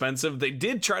more expensive. They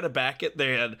did try to back it.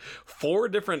 They had 4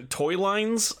 different toy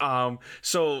lines.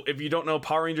 So if you don't know,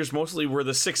 Power Rangers mostly were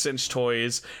the 6-inch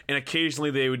toys, and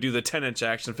occasionally they would do the 10-inch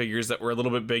action figures that were a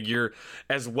little bit bigger,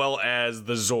 as well as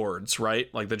the Zords,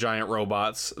 right? Like the giant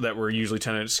robots that were usually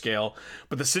 10-inch scale.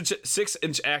 But the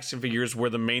 6-inch action figures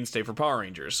were the mainstay for Power Power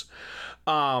Rangers.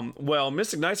 Well,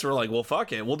 Mystic Knights were like, well,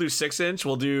 fuck it. We'll do 6-inch,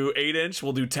 we'll do 8-inch,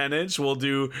 we'll do 10-inch, we'll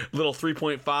do little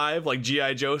 3.5, like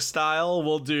G.I. Joe style.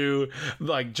 We'll do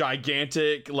like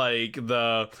gigantic, like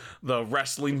the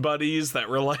wrestling buddies that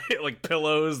were like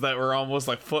pillows that were almost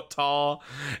like foot tall.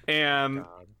 And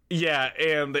yeah,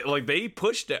 and they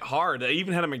pushed it hard. They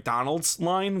even had a McDonald's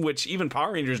line, which even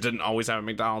Power Rangers didn't always have a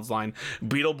McDonald's line.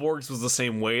 Beetleborgs was the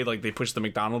same way. Like, they pushed the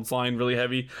McDonald's line really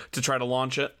heavy to try to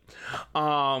launch it.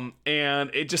 And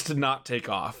it just did not take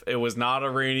off. It was not a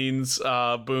ratings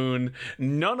boon.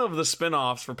 None of the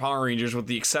spin-offs for Power Rangers, with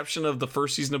the exception of the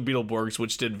first season of Beetleborgs,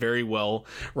 which did very well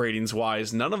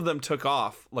ratings-wise, none of them took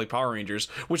off like Power Rangers.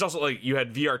 Which also, like, you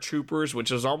had VR Troopers, which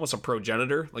was almost a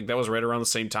progenitor. Like, that was right around the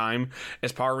same time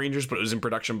as Power Rangers, but it was in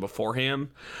production beforehand.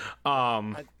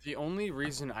 The only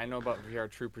reason I know about VR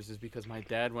Troopers is because my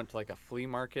dad went to like a flea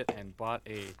market and bought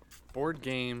a board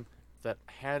game that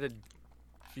had a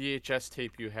VHS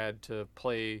tape you had to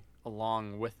play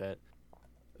along with it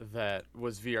that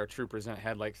was VR Troopers, and it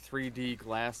had like 3D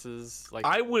glasses. Like,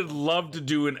 I would love to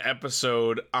do an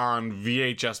episode on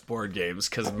VHS board games,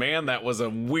 because man, that was a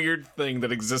weird thing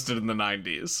that existed in the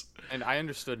 90s. And I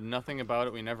understood nothing about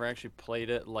it. We never actually played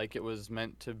it like it was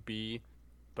meant to be,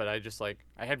 but I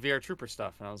had VR Trooper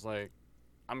stuff, and I was like,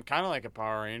 I'm kind of like a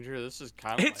Power Ranger. This is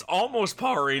kind of It's almost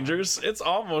Power Rangers. It's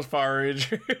almost Power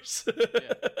Rangers. Yeah,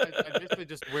 I basically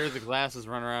just wear the glasses,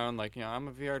 run around like, I'm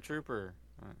a VR Trooper.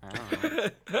 I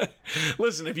don't know.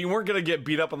 Listen, if you weren't going to get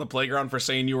beat up on the playground for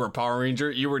saying you were a Power Ranger,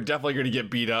 you were definitely going to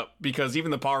get beat up, because even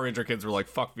the Power Ranger kids were like,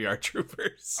 fuck VR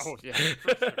Troopers. Oh, yeah,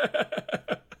 for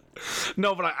sure.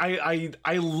 No, but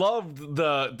I loved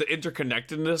the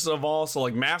interconnectedness of all. So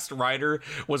like Masked Rider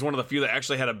was one of the few that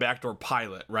actually had a backdoor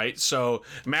pilot, right? So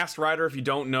Masked Rider, if you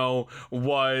don't know,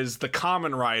 was the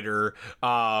Kamen Rider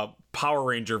Power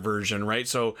Ranger version, right?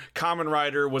 So Kamen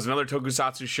Rider was another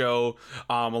tokusatsu show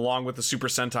along with the Super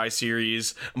Sentai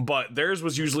series, but theirs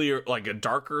was usually like a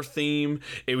darker theme.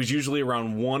 It was usually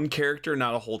around one character,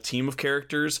 not a whole team of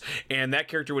characters, and that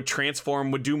character would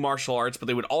transform, would do martial arts, but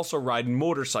they would also ride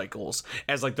motorcycles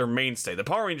as like their mainstay. The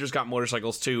Power Rangers got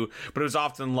motorcycles too, but it was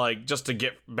often like just to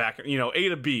get back, A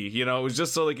to B, it was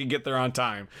just so they could get there on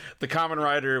time. The Kamen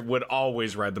Rider would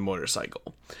always ride the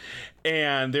motorcycle.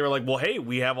 And they were like, well, hey,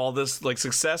 we have all this like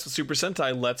success with Super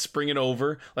Sentai. Let's bring it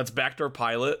over. Let's backdoor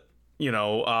pilot,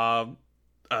 a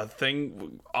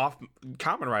thing off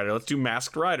Kamen Rider. Let's do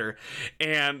Masked Rider.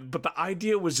 But the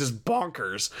idea was just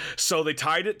bonkers. So they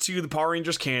tied it to the Power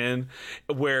Rangers canon,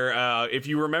 where if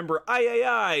you remember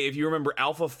if you remember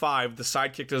Alpha 5, the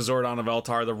sidekick to Zordon of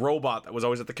Eltar, the robot that was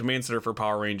always at the command center for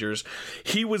Power Rangers,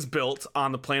 he was built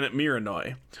on the planet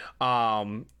Miranoi.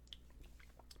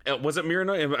 Was it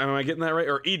Miranoi? Am I getting that right?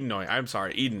 Or Edenoi? I'm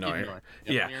sorry, Edenoi.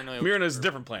 Yeah, Miranoi is a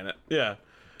different planet. Yeah.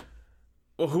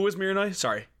 Well, who was Miranoi?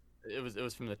 Sorry. It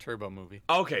was from the Turbo movie.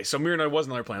 Okay, so Miranoi was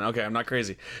another planet. Okay, I'm not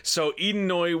crazy. So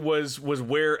Edenoi was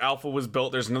where Alpha was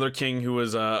built. There's another king who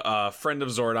was a friend of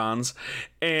Zordon's,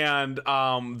 and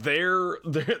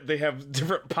they have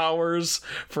different powers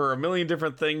for a million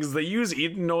different things. They use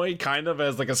Edenoi kind of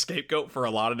as like a scapegoat for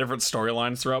a lot of different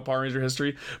storylines throughout Power Ranger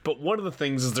history. But one of the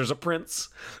things is there's a prince,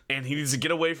 and he needs to get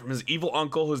away from his evil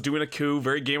uncle who's doing a coup,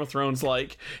 very Game of Thrones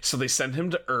like. So they send him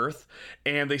to Earth,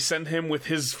 and they send him with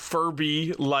his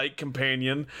Furby like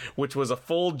companion, which was a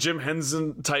full Jim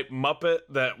Henson type Muppet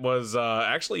that was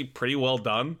actually pretty well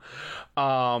done.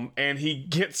 And he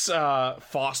gets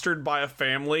fostered by a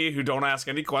family who don't ask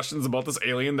any questions about this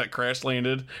alien that crash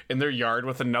landed in their yard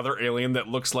with another alien that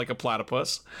looks like a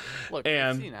platypus. Look,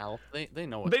 and they've seen Alf. They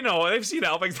know what. They know. They've seen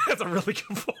Alf. That's a really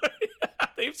good point.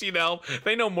 They've seen Alf.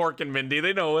 They know Mork and Mindy.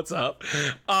 They know what's up.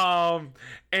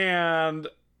 And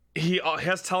he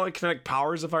has telekinetic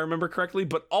powers, if I remember correctly,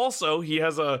 but also he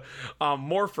has a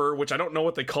morpher, which I don't know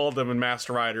what they called them in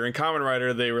Master Rider. In Kamen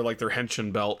Rider, they were like their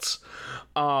henshin belts.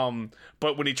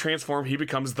 But when he transformed, he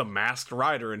becomes the Masked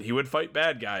Rider, and he would fight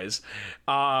bad guys.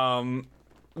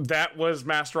 That was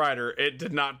Masked Rider. It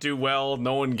did not do well.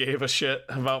 No one gave a shit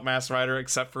about Masked Rider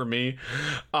except for me.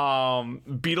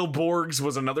 Beetleborgs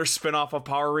was another spin-off of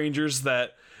Power Rangers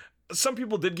that some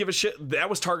people did give a shit. That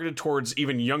was targeted towards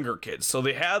even younger kids. So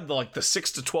they had the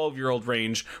 6 to 12-year-old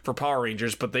range for Power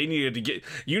Rangers, but they needed to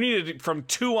you needed from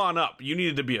 2 on up, you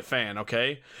needed to be a fan,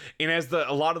 okay? And as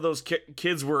a lot of those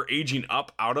kids were aging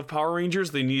up out of Power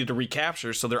Rangers, they needed to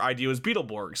recapture. So their idea was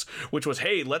Beetleborgs, which was,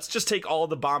 hey, let's just take all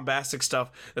the bombastic stuff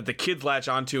that the kids latch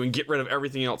onto and get rid of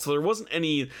everything else. So there wasn't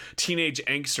any teenage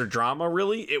angst or drama,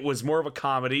 really. It was more of a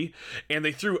comedy, and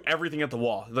they threw everything at the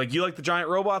wall. Like, you like the giant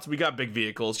robots? We got big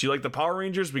vehicles. You like like the Power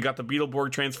Rangers, we got the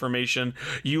Beetleborg transformation.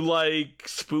 You like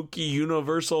spooky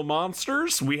Universal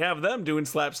monsters? We have them doing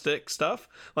slapstick stuff.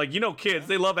 Like, kids,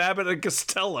 they love Abbott and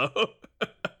Costello.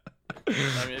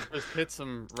 I mean, it just hits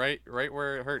them right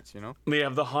where it hurts, They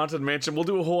have the Haunted Mansion. We'll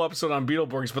do a whole episode on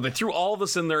Beetleborgs, but they threw all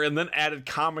this in there and then added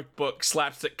comic book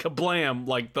slapstick kablam,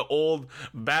 like the old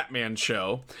Batman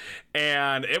show.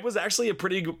 And it was actually a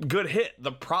pretty good hit.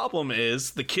 The problem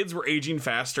is the kids were aging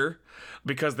faster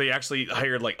because they actually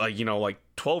hired like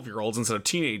 12-year-olds instead of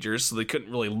teenagers, so they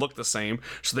couldn't really look the same.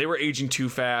 So they were aging too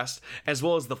fast. As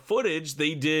well as the footage,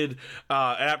 they did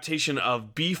adaptation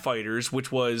of Bee Fighters,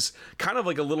 which was kind of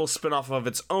like a little spinoff of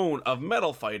its own of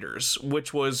Metal Fighters,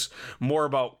 which was more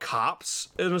about cops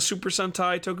in a Super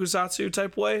Sentai tokusatsu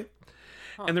type way.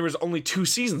 And there was only 2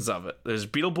 seasons of it. There's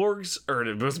Beetleborgs, or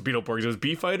it wasn't Beetleborgs, it was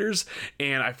Bee Fighters,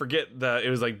 and I forget it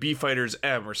was like Bee Fighters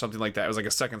M or something like that. It was like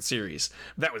a second series.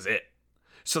 That was it.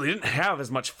 So they didn't have as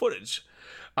much footage.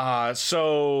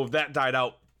 So that died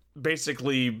out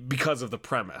basically because of the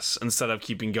premise instead of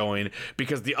keeping going,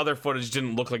 because the other footage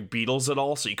didn't look like Beetles at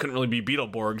all, so you couldn't really be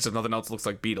Beetleborgs if nothing else looks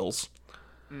like Beetles.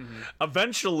 Mm-hmm.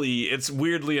 Eventually, it's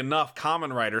weirdly enough,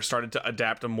 Kamen Rider started to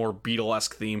adapt a more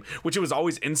Beetle-esque theme, which it was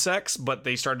always insects, but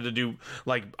they started to do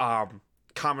like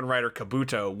Kamen Rider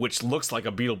Kabuto, which looks like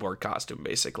a Beetleborg costume,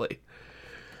 basically.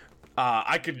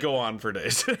 I could go on for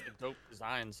days. Dope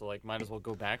design, so might as well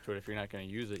go back to it if you're not going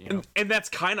to use it. And that's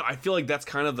I feel like that's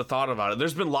kind of the thought about it.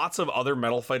 There's been lots of other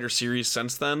Metal Fighter series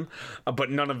since then,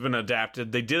 but none have been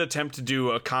adapted. They did attempt to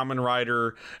do a Kamen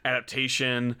Rider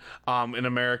adaptation in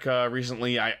America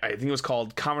recently. I think it was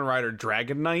called Kamen Rider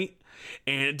Dragon Knight.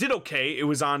 And it did okay. It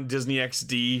was on Disney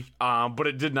XD, but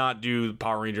it did not do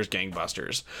Power Rangers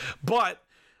Gangbusters. But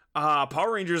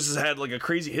Power Rangers has had a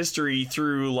crazy history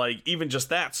through even just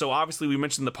that. So obviously we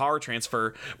mentioned the power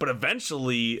transfer, but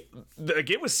eventually the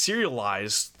game was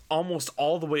serialized almost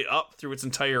all the way up through its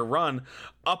entire run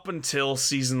up until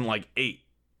season 8.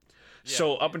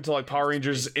 So up until Power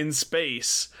Rangers in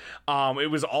Space, it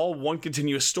was all one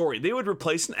continuous story. They would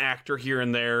replace an actor here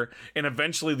and there, and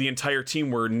eventually the entire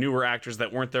team were newer actors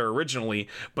that weren't there originally,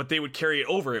 but they would carry it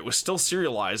over. It was still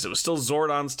serialized. It was still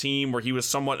Zordon's team where he was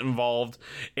somewhat involved,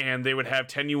 and they would have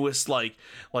tenuous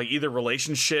either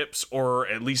relationships or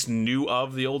at least knew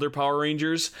of the older Power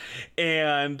Rangers.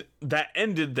 And that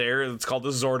ended there. It's called the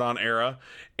Zordon era.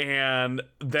 And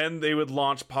then they would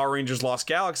launch Power Rangers Lost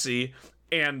Galaxy.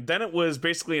 And then it was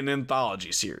basically an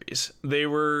anthology series. There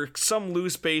were some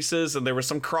loose bases and there were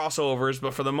some crossovers,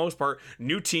 but for the most part,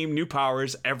 new team, new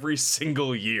powers every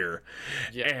single year.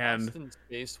 Yeah, and Lost in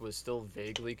Space was still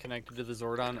vaguely connected to the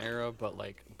Zordon era, but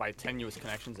by tenuous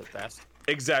connections at best.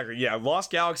 Exactly, yeah. Lost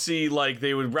Galaxy,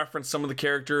 they would reference some of the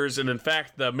characters, and in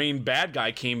fact, the main bad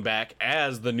guy came back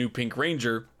as the new Pink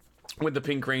Ranger when the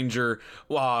Pink Ranger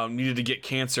needed to get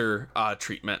cancer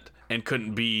treatment and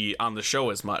couldn't be on the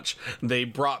show as much. They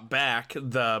brought back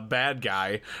the bad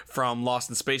guy from Lost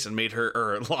in Space and made her,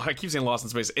 or I keep saying Lost in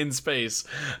Space, in Space,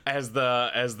 as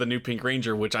the new Pink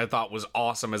Ranger, which I thought was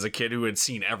awesome as a kid who had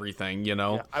seen everything,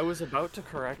 Yeah, I was about to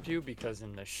correct you because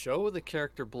in the show the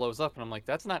character blows up and I'm like,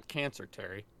 that's not cancer,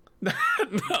 Terry. No.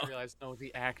 I realized, no,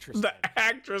 the actress.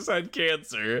 Actress had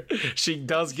cancer. She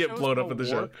does get blown up in the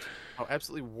show. How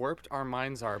absolutely warped our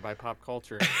minds are by pop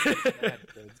culture.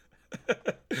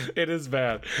 It is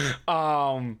bad.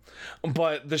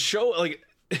 But the show,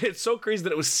 it's so crazy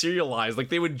that it was serialized.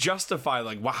 They would justify,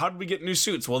 how did we get new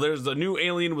suits? Well, there's a new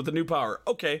alien with a new power.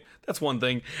 Okay, that's one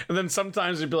thing. And then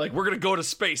sometimes they'd be like, we're gonna go to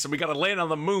space and we gotta land on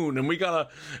the moon and we gotta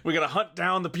hunt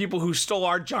down the people who stole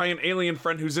our giant alien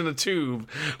friend who's in a tube.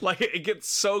 It gets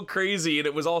so crazy, and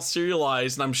it was all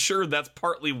serialized. And I'm sure that's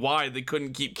partly why they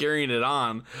couldn't keep carrying it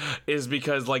on, is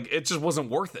because it just wasn't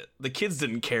worth it. The kids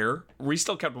didn't care. We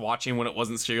still kept watching when it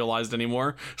wasn't serialized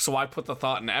anymore. So I put the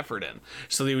thought and effort in.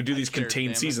 So they would do these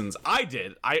contained seasons. I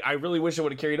did. I really wish it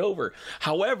would have carried over.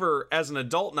 However, as an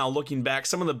adult now looking back,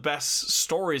 some of the best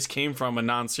stories came from a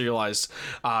non-serialized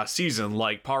season,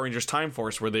 like Power Rangers Time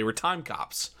Force, where they were time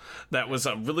cops. That was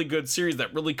a really good series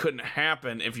that really couldn't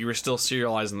happen if you were still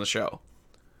serializing the show.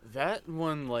 That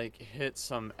one hit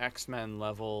some X-Men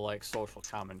level social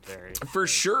commentary. For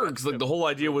sure, because the whole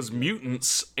idea was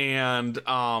mutants, and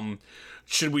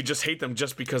should we just hate them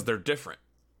just because they're different?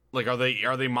 Are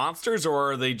they monsters,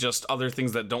 or are they just other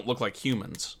things that don't look like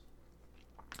humans?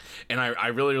 And I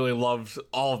really, really loved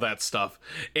all of that stuff.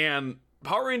 And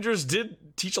Power Rangers did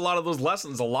teach a lot of those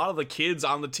lessons. A lot of the kids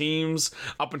on the teams,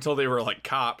 up until they were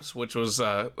cops, which was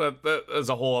that is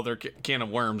a whole other can of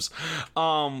worms.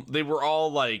 They were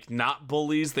all not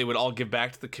bullies. They would all give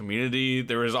back to the community.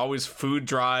 There was always food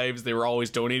drives. They were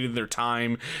always donating their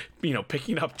time.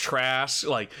 picking up trash,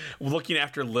 like looking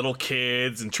after little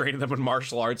kids and training them in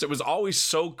martial arts. It was always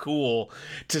so cool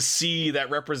to see that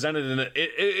represented in it.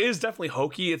 It is definitely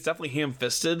hokey. It's definitely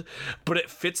ham-fisted, but it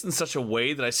fits in such a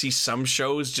way that I see some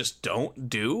shows just don't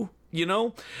do.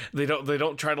 They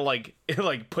don't try to like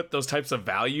put those types of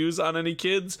values on any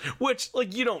kids, which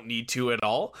like you don't need to at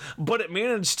all, but it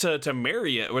managed to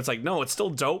marry it where it's like, no, it's still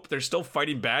dope. They're still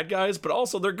fighting bad guys, but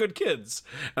also they're good kids.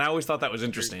 And I always thought that was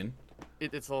interesting.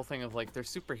 It's the whole thing of like they're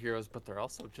superheroes, but they're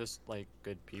also just like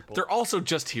good people. They're also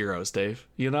just heroes, Dave.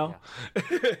 Yeah.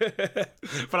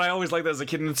 But I always liked that as a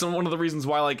kid, and it's one of the reasons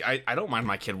why like I don't mind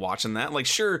my kid watching that. Like,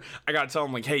 sure, I gotta tell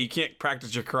him like, hey, you can't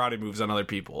practice your karate moves on other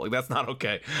people. Like, that's not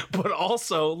okay. But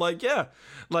also, like, yeah,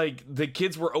 like the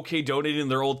kids were okay donating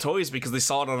their old toys because they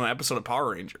saw it on an episode of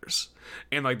Power Rangers,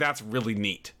 and like that's really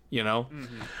neat. So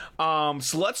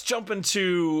let's jump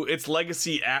into its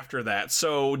legacy after that.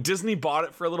 So Disney bought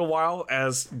it for a little while,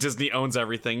 as Disney owns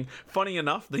everything. Funny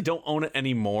enough, they don't own it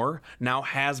anymore. Now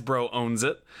Hasbro owns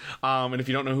it. And if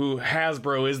you don't know who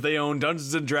Hasbro is, they own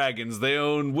Dungeons and Dragons. They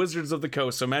own Wizards of the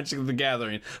Coast, so Magic the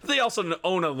Gathering. They also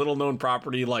own a little known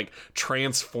property like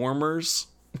Transformers.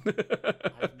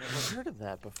 I've never heard of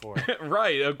that before.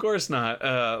 Right, of course not.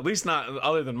 At least not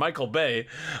other than Michael Bay.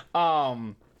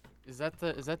 Is that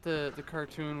the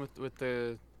cartoon with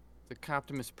the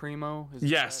Optimus Primo?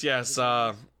 Yes.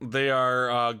 They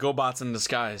are GoBots in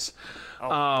disguise.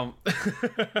 Oh.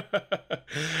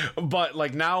 But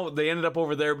like now they ended up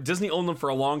over there. Disney owned them for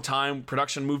a long time.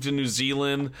 Production moved to New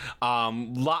Zealand.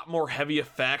 Lot more heavy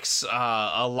effects.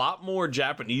 A lot more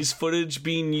Japanese footage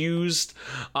being used,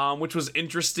 which was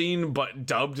interesting, but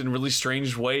dubbed in really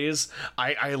strange ways.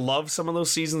 I love some of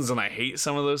those seasons and I hate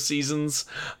some of those seasons.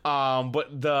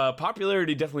 But the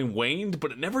popularity definitely waned,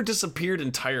 but it never disappeared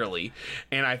entirely.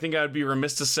 And I think I'd be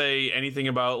remiss to say anything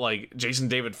about like Jason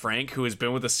David Frank, who has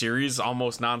been with the series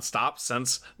almost nonstop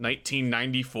since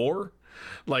 1994.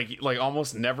 Like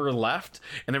almost never left,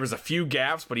 and there was a few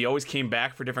gaps, but he always came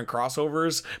back for different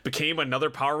crossovers, became another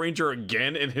Power Ranger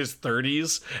again in his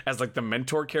 30s as like the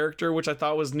mentor character, which I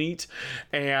thought was neat,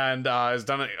 and has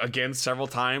done it again several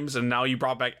times. And now you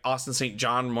brought back Austin St.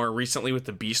 John more recently with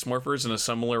the Beast Morphers in a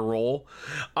similar role.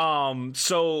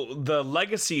 So the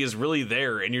legacy is really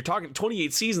there, and you're talking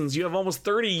 28 seasons. You have almost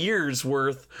 30 years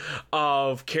worth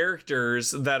of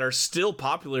characters that are still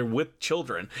popular with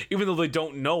children, even though they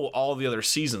don't know all the other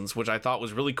seasons, which I thought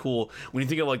was really cool when you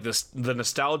think of like the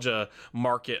nostalgia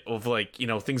market of like,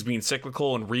 things being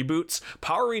cyclical and reboots.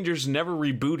 Power Rangers never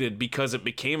rebooted because it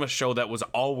became a show that was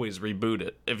always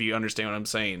rebooted, if you understand what I'm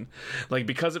saying. Like,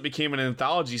 because it became an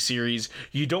anthology series,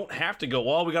 you don't have to go,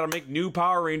 well, we got to make new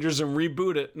Power Rangers and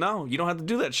reboot it. No, you don't have to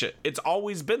do that shit. It's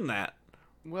always been that.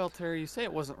 Well, Terry, you say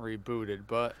it wasn't rebooted,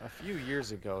 but a few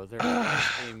years ago, there was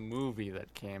a movie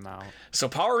that came out. So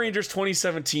Power Rangers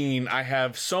 2017, I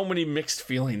have so many mixed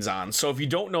feelings on. So if you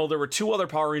don't know, there were two other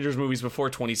Power Rangers movies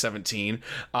before 2017.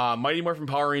 Mighty Morphin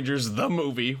Power Rangers, the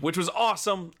movie, which was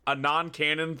awesome. A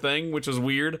non-canon thing, which was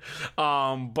weird,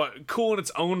 but cool in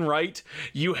its own right.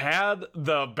 You had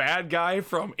the bad guy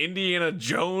from Indiana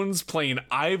Jones playing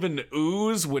Ivan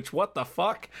Ooze, which, what the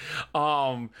fuck?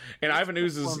 And Ivan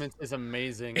Ooze is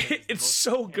amazing. It's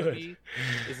so good.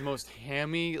 It's the most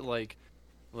hammy, like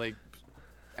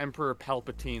Emperor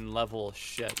Palpatine level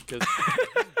shit. Because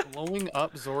blowing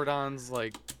up Zordon's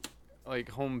like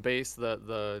home base,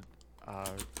 what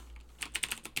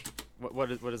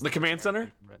is the command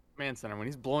center? Command center. When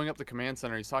he's blowing up the command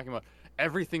center, he's talking about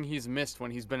everything he's missed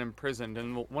when he's been imprisoned,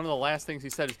 and one of the last things he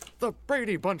said is the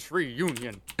Brady Bunch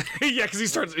reunion. Yeah, because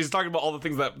he's talking about all the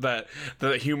things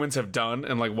that humans have done,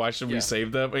 and like, why should we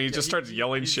save them? And he just starts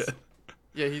yelling shit.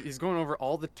 Yeah, he's going over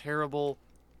all the terrible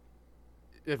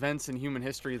events in human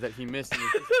history that he missed, and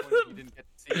he didn't get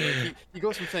to see. Like, he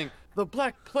goes from saying the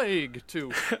Black Plague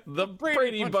to the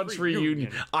Brady Bunch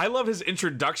reunion. I love his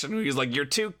introduction. He's like, "You're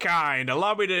too kind.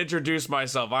 Allow me to introduce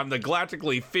myself. I'm the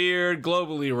galactically feared,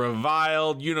 globally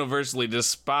reviled, universally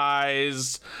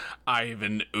despised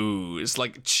Ivan Ooze."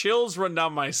 Like, chills run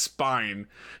down my spine.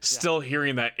 Still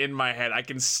hearing that in my head. I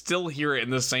can still hear it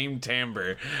in the same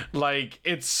timbre. Like,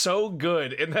 it's so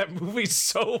good, and that movie's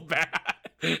so bad.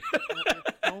 It's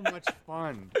so much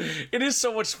fun. It is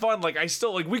so much fun. Like, I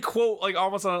still, like, we quote like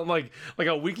almost on like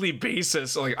a weekly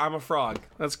basis. Like, I'm a frog.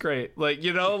 That's great. Like,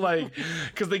 like,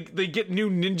 because they get new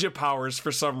ninja powers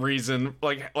for some reason.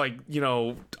 Like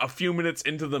a few minutes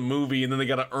into the movie, and then they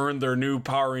got to earn their new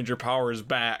Power Ranger powers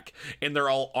back, and they're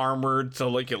all armored to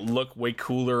like it look way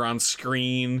cooler on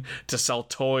screen to sell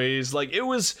toys. Like, it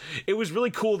was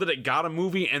really cool that it got a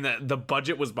movie and that the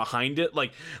budget was behind it.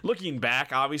 Like, looking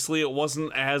back, obviously it wasn't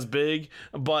wasn't as big,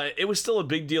 but it was still a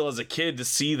big deal as a kid to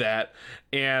see that,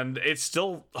 and it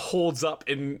still holds up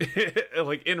in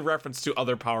like in reference to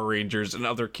other Power Rangers and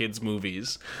other kids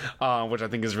movies, which I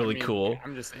think is really cool.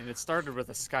 I'm just saying, it started with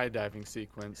a skydiving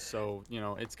sequence, so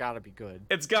it's got to be good.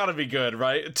 It's got to be good,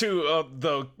 right? To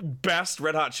the best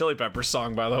Red Hot Chili Peppers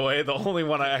song, by the way, the only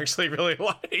one I actually really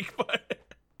like, but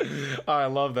I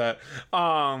love that.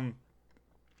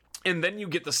 And then you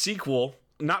get the sequel,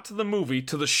 not to the movie,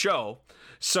 to the show.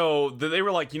 So they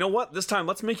were like, you know what? This time,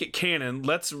 let's make it canon.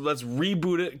 Let's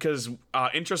reboot it, because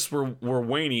interests were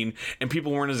waning and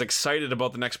people weren't as excited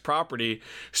about the next property.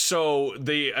 So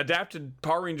they adapted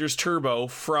Power Rangers Turbo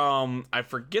from, I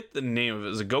forget the name of it.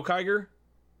 Is it Gokaiger?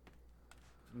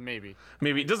 Maybe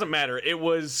it doesn't matter. It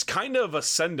was kind of a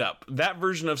send up. That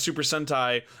version of Super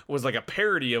Sentai was like a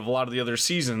parody of a lot of the other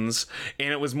seasons,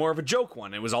 and it was more of a joke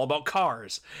one. It was all about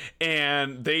cars,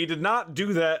 and they did not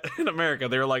do that in America.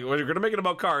 They were like, we're gonna make it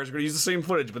about cars, we're gonna use the same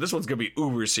footage, but this one's gonna be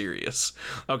uber serious.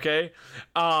 Okay.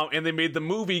 And they made the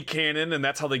movie canon, and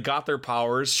that's how they got their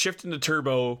powers. Shifting to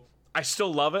Turbo, I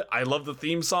still love it. I love the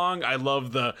theme song. I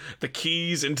love the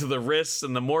keys into the wrists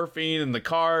and the morphine and the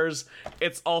cars.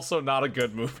 It's also not a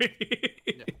good movie.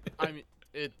 Yeah. I mean,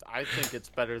 I think it's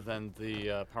better than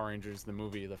the Power Rangers the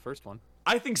movie, the first one.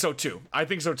 I think so too. Yeah,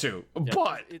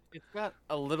 But it's got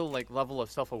a little like level of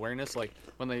self-awareness. Like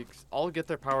when they all get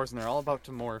their powers and they're all about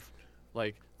to morph,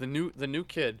 like the new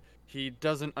kid, he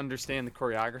doesn't understand the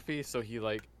choreography, so he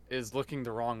like is looking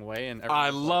the wrong way, and I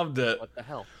loved it. What the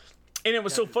hell? And it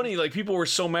was so funny, like, people were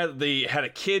so mad that they had a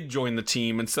kid join the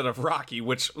team instead of Rocky,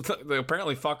 which they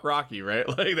apparently fuck Rocky, right?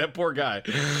 Like, that poor guy.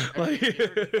 Like,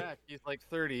 he's like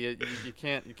 30. You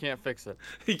can't fix it.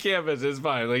 He can't fix it. It's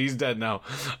fine. Like, he's dead now.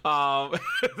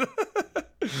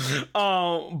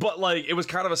 But, like, it was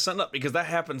kind of a send-up because that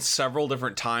happened several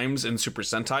different times in Super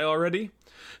Sentai already.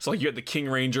 So, like, you had the King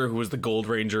Ranger, who was the Gold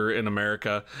Ranger in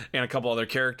America, and a couple other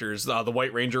characters. The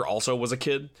White Ranger also was a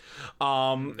kid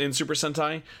in Super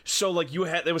Sentai. So, like,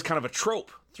 it was kind of a trope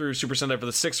through Super Sentai for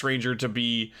the Sixth Ranger to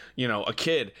be, a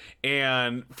kid.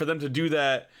 And for them to do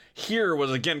that here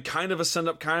was, again, kind of a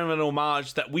send-up, kind of an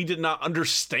homage that we did not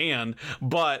understand.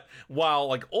 But while,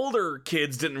 like, older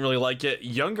kids didn't really like it,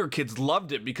 younger kids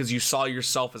loved it because you saw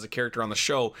yourself as a character on the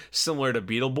show, similar to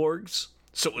Beetleborgs.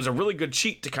 So it was a really good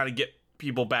cheat to kind of get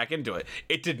people back into it.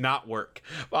 It did not work.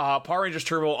 Power Rangers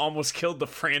Turbo almost killed the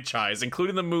franchise,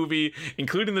 including the movie,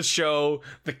 including the show,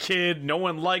 the kid. No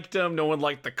one liked him. No one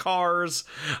liked the cars.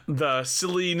 The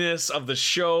silliness of the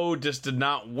show just did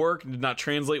not work and did not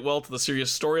translate well to the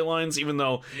serious storylines, even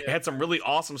though it had some really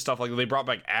awesome stuff. Like they brought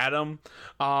back Adam.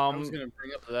 I was going to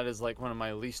bring up that is like one of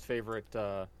my least favorite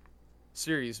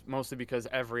series, mostly because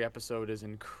every episode is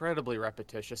incredibly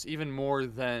repetitious, even more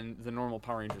than the normal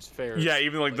Power Rangers fare. Yeah,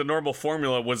 even like the normal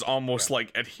formula was almost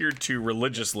like adhered to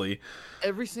religiously.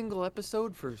 Every single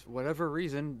episode, for whatever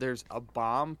reason, there's a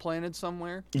bomb planted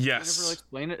somewhere. Yes. They never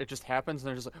explain it. It just happens, and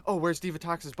they're just like, "Oh, where's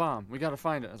Divatox's bomb? We gotta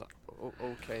find it." I was like, "Oh,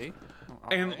 okay."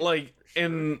 And like,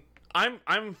 sure.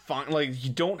 I'm fine. Like,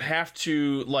 you don't have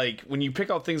to, like, when you pick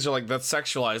out things that are like that's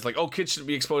sexualized, like, oh, kids shouldn't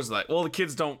be exposed to that. Well, the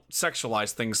kids don't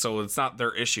sexualize things, so it's not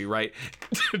their issue, right?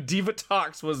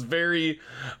 Divatox was very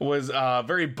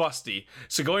busty.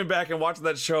 So going back and watching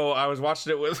that show, I was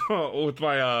watching it with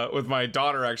my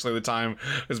daughter actually at the time.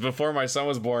 It was before my son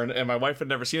was born, and my wife had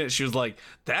never seen it. She was like,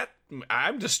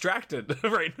 I'm distracted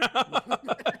right now.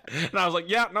 And I was like,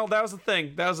 yeah, no, that was a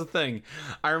thing.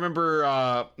 I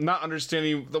remember not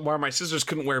understanding why my sisters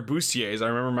couldn't wear bustiers. I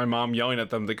remember my mom yelling at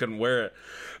them they couldn't wear it.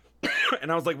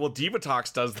 And I was like, well,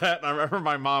 Divatox does that. And I remember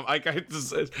my mom,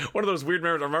 it's one of those weird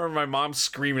memories. I remember my mom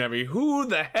screaming at me, who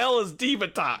the hell is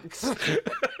Divatox?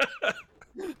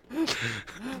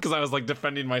 Because I was like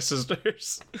defending my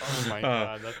sisters. Oh my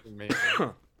god, that's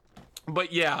amazing.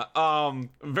 But yeah,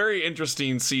 very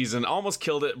interesting season. Almost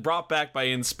killed it. Brought back by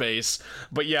In Space.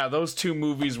 But yeah, those two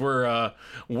movies were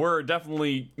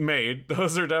definitely made.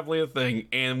 Those are definitely a thing.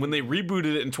 And when they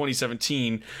rebooted it in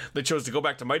 2017, they chose to go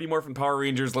back to Mighty Morphin Power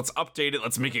Rangers. Let's update it.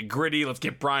 Let's make it gritty. Let's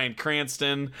get Bryan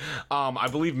Cranston. I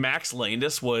believe Max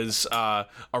Landis was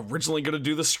originally going to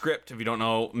do the script. If you don't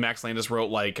know, Max Landis wrote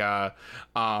like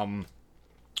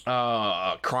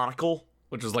Chronicle,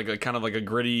 which is like a kind of like a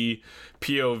gritty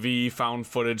POV found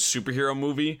footage superhero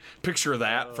movie. Picture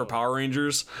that for Power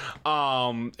Rangers.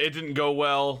 It didn't go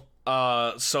well.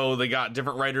 So they got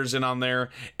different writers in on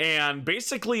there. And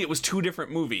basically it was two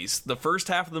different movies. The first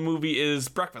half of the movie is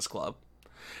Breakfast Club.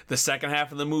 The second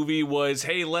half of the movie was,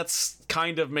 hey, let's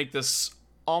kind of make this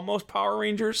almost Power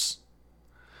Rangers.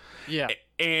 Yeah.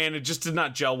 and it just did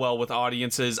not gel well with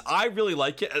audiences. I really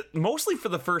like it, mostly for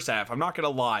the first half. I'm not gonna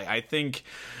lie. I think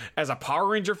as a Power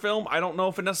Ranger film, I don't know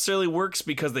if it necessarily works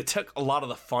because they took a lot of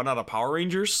the fun out of Power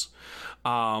Rangers.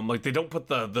 Like they don't put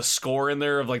the score in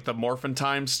there of like the Morphin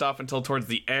Time stuff until towards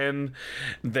the end.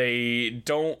 They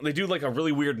do like a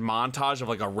really weird montage of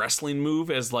like a wrestling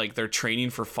move as like they're training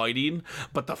for fighting.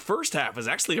 But the first half is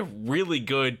actually a really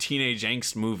good teenage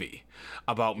angst movie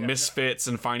about misfits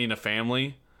and finding a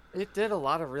family. It did a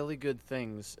lot of really good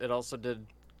things. It also did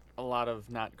a lot of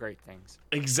not great things.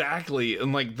 Exactly.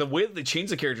 And like the way that they change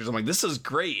the characters, I'm like, this is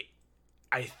great.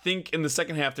 I think in the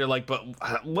second half they're like, but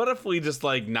what if we just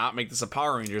like not make this a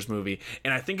Power Rangers movie?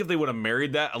 And I think if they would have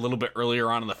married that a little bit earlier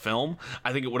on in the film,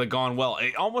 I think it would have gone well.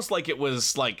 It, almost like it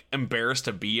was like embarrassed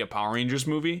to be a Power Rangers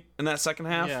movie in that second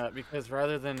half. Yeah, because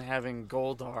rather than having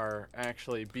Goldar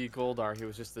actually be Goldar, he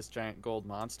was just this giant gold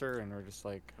monster, and we're just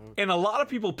like... Okay. And a lot of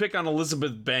people pick on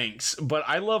Elizabeth Banks, but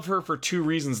I love her for two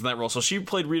reasons in that role. So she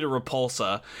played Rita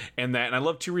Repulsa in that, and I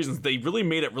love two reasons. They really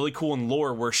made it really cool in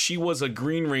lore where she was a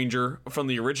Green Ranger from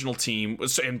the original team,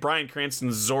 and Bryan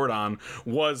Cranston's Zordon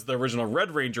was the original Red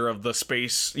Ranger of the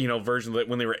space, version that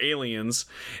when they were aliens.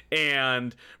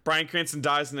 And Bryan Cranston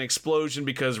dies in an explosion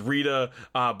because Rita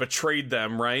betrayed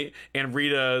them, right? And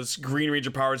Rita's Green Ranger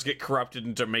powers get corrupted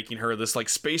into making her this like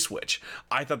space witch.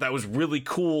 I thought that was really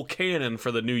cool canon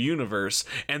for the new universe.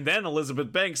 And then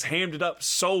Elizabeth Banks hammed it up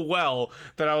so well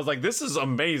that I was like, this is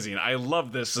amazing. I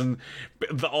love this. And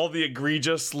all the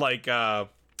egregious like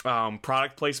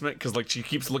product placement, because like she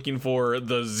keeps looking for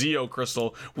the Zeo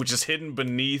crystal, which is hidden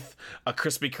beneath a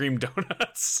Krispy Kreme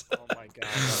donuts. Oh my god,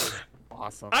 that was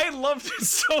awesome. I loved it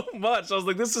so much. I was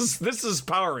like, this is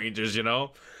Power Rangers,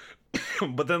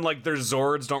 but then like their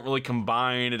Zords don't really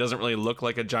combine. It doesn't really look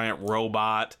like a giant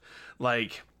robot.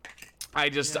 Like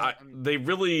they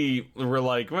really were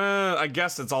like, well, I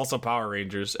guess it's also Power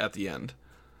Rangers at the end.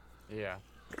 Yeah.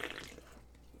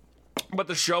 But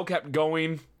the show kept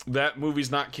going. That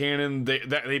movie's not canon.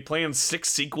 They planned 6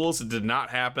 sequels. It did not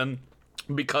happen.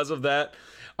 Because of that,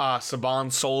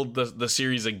 Saban sold the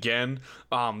series again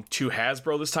to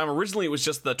Hasbro this time. Originally, it was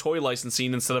just the toy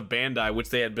licensing instead of Bandai,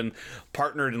 which they had been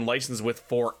partnered and licensed with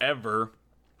forever.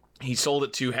 He sold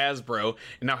it to Hasbro,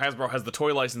 and now Hasbro has the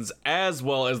toy license as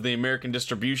well as the American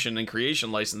distribution and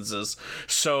creation licenses.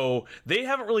 So they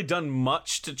haven't really done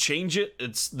much to change it.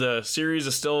 The series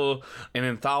is still an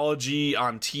anthology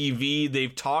on TV.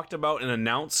 They've talked about and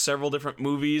announced several different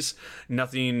movies.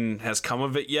 Nothing has come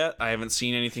of it yet. I haven't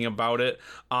seen anything about it.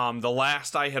 The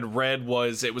last I had read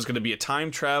was it was going to be a time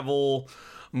travel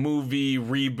movie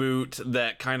reboot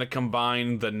that kind of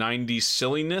combined the 90s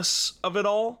silliness of it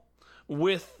all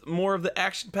with more of the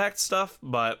action-packed stuff,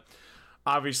 but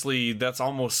obviously that's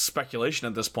almost speculation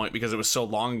at this point because it was so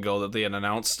long ago that they had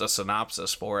announced a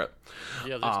synopsis for it.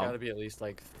 Yeah, there's got to be at least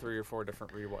like 3 or 4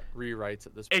 different rewrites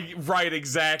at this point. Right,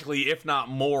 exactly. If not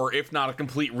more, if not a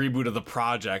complete reboot of the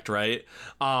project, right?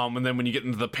 And then when you get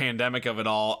into the pandemic of it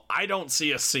all, I don't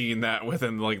see us seeing that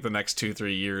within like the next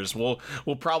 2-3 years. We'll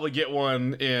probably get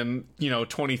one in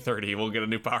 2030. We'll get a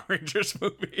new Power Rangers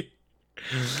movie.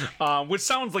 Which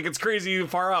sounds like it's crazy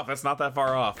far off. It's not that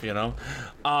far off,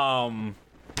 When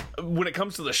it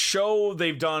comes to the show,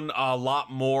 they've done a lot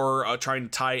more trying to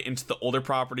tie it into the older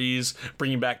properties,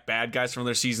 bringing back bad guys from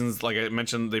their seasons. Like I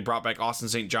mentioned, they brought back Austin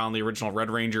St. John, the original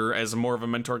Red Ranger, as more of a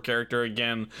mentor character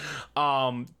again.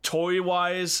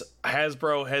 Toy-wise,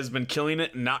 Hasbro has been killing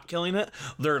it, not killing it.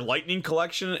 Their Lightning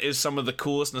collection is some of the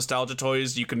coolest nostalgia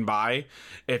toys you can buy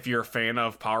if you're a fan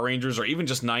of Power Rangers or even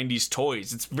just 90s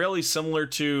toys. It's really similar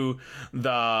to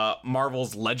the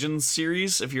Marvel's Legends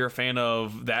series, if you're a fan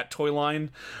of that toy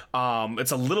line.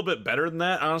 It's a little bit better than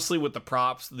that, honestly, with the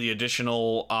props, the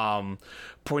additional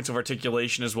points of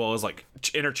articulation, as well as like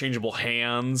interchangeable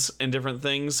hands and different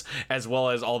things, as well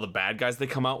as all the bad guys they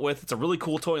come out with. It's a really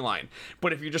cool toy line.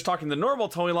 But if you're just talking the normal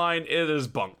toy line, it is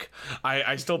bunk.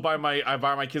 I still buy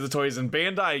my kids the toys, and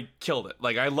Bandai killed it.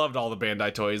 Like I loved all the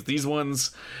Bandai toys. These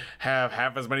ones have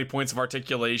half as many points of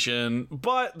articulation,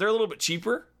 but they're a little bit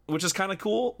cheaper, which is kind of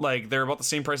cool. Like they're about the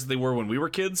same price that they were when we were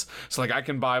kids. So like I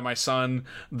can buy my son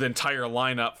the entire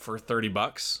lineup for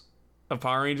 $30 of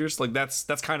Power Rangers. Like that's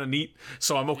kind of neat.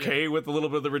 So I'm okay with a little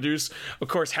bit of the reduce. Of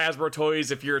course, Hasbro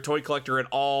toys, if you're a toy collector at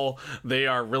all, they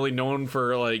are really known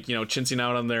for like, chintzing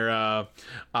out on their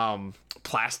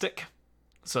plastic.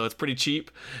 So it's pretty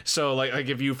cheap. So like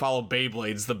if you follow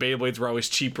Beyblades, the Beyblades were always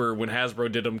cheaper when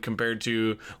Hasbro did them compared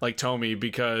to like Tomy,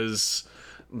 because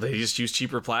they just use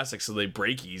cheaper plastic, so they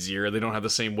break easier. They don't have the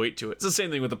same weight to it. It's the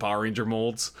same thing with the Power Ranger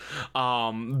molds.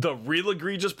 The real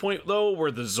egregious point, though,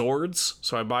 were the Zords.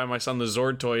 So I buy my son the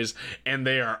Zord toys, and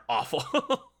they are awful.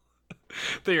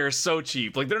 They are so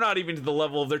cheap. Like, they're not even to the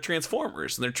level of their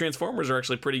Transformers. And their Transformers are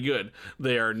actually pretty good.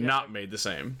 They are not made the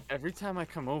same. Every time I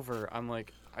come over, I'm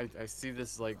like, I see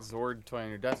this like Zord toy on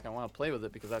your desk. I want to play with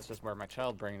it because that's just where my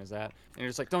child brain is at. And you're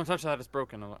just like, don't touch that, it's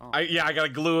broken. I'm like, oh. I gotta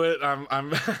glue it. I'm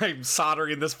I'm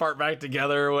soldering this part back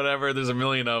together or whatever. There's a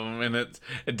million of them, and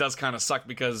it does kind of suck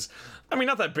because, I mean,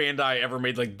 not that Bandai ever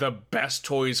made like the best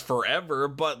toys forever,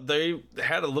 but they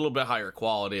had a little bit higher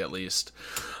quality at least.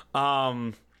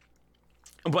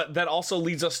 But that also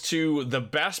leads us to the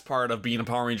best part of being a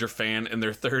Power Ranger fan in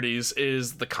their 30s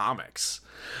is the comics.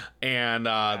 And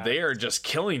they are just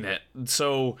killing it.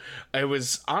 So it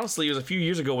was a few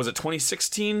years ago. Was it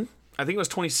 2016? I think it was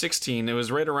 2016. It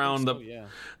was right around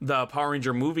the Power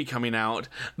Ranger movie coming out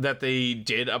that they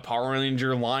did a Power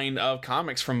Ranger line of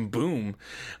comics from Boom.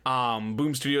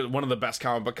 Boom Studio, one of the best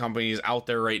comic book companies out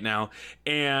there right now.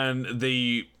 And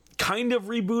they kind of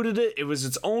rebooted it. It was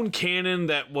its own canon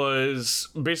that was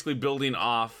basically building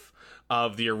off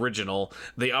of the original.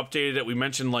 They updated it. We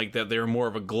mentioned like that they were more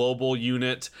of a global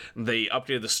unit. They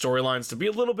updated the storylines to be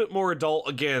a little bit more adult.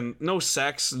 Again, no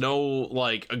sex, no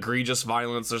like egregious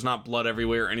violence. There's not blood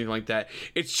everywhere or anything like that.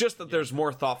 It's just that there's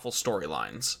more thoughtful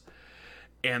storylines.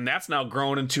 And that's now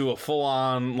grown into a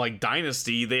full-on, like,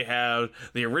 dynasty. They have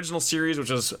the original series, which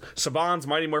was Saban's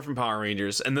Mighty Morphin Power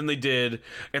Rangers. And then they did,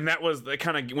 and they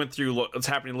kind of went through what's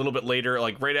happening a little bit later,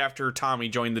 like, right after Tommy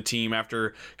joined the team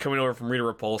after coming over from Rita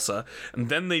Repulsa. And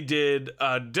then they did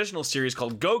an additional series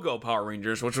called Go-Go Power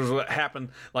Rangers, which was what happened,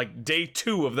 like, day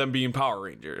 2 of them being Power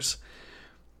Rangers.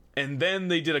 And then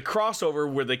they did a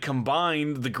crossover where they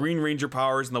combined the Green Ranger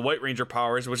powers and the White Ranger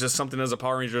powers, which is something as a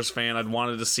Power Rangers fan I'd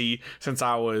wanted to see since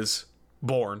I was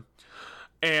born.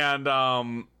 And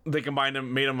they combined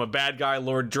him, made him a bad guy,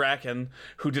 Lord Draken,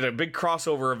 who did a big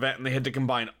crossover event, and they had to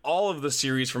combine all of the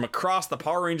series from across the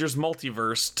Power Rangers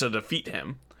multiverse to defeat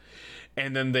him.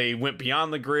 And then they went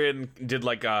beyond the grid and did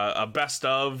like a best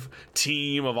of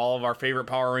team of all of our favorite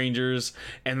Power Rangers.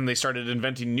 And then they started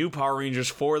inventing new Power Rangers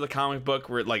for the comic book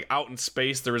where like out in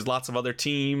space there was lots of other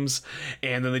teams.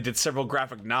 And then they did several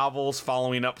graphic novels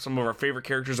following up some of our favorite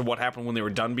characters of what happened when they were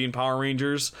done being Power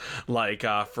Rangers. Like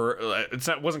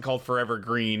it wasn't called Forever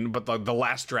Green, but the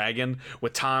Last Dragon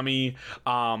with Tommy.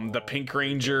 The Pink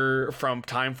Ranger from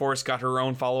Time Force got her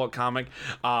own follow-up comic.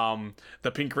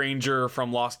 The Pink Ranger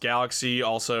from Lost Galaxy,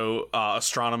 also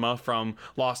Astronema from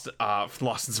Lost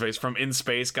in Space, from In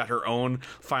Space, got her own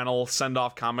final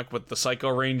send-off comic with the Psycho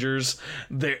Rangers.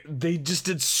 They just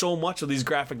did so much of these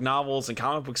graphic novels and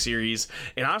comic book series,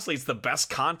 and honestly it's the best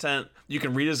content you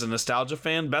can read as a nostalgia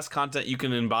fan, best content you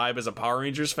can imbibe as a Power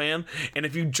Rangers fan. And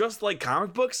if you just like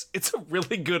comic books, it's a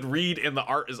really good read and the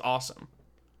art is awesome.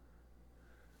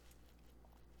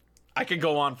 I could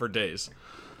go on for days.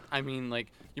 I mean, like,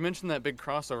 you mentioned that big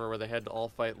crossover where they had to all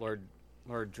fight Lord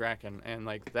Draken, and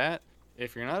like that,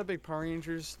 if you're not a big Power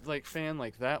Rangers like fan,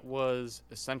 like that was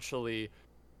essentially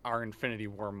our Infinity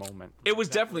War moment. It was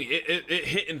definitely it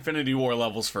hit Infinity War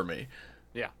levels for me.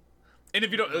 Yeah. And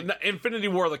if you don't, Infinity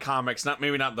War the comics,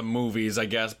 maybe not the movies, I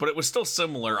guess, but it was still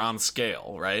similar on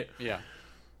scale, right? Yeah.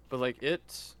 But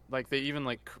like they even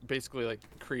like basically like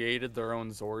created their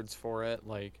own Zords for it,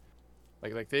 like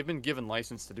they've been given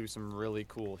license to do some really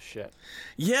cool shit.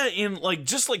 Yeah, and like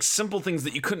just like simple things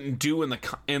that you couldn't do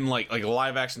in like a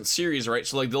live action series, right?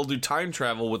 So like they'll do time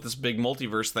travel with this big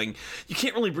multiverse thing. You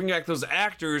can't really bring back those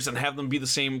actors and have them be the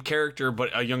same character but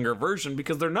a younger version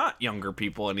because they're not younger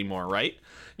people anymore, right?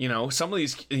 You know, some of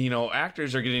these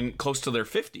actors are getting close to their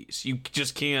 50s. You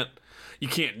just can't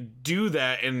do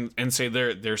that and say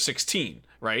they're 16.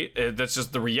 Right? That's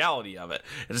just the reality of it.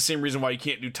 It's the same reason why you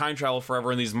can't do time travel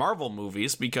forever in these Marvel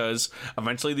movies, because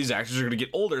eventually these actors are going to get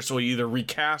older, so you either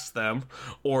recast them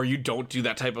or you don't do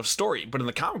that type of story. But in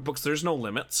the comic books, there's no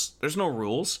limits. There's no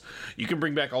rules. You can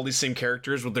bring back all these same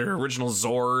characters with their original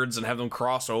Zords and have them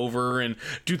cross over and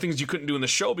do things you couldn't do in the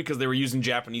show because they were using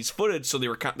Japanese footage, so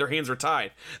their hands were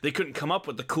tied. They couldn't come up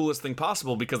with the coolest thing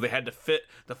possible because they had to fit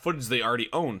the footage they already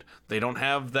owned. They don't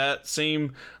have that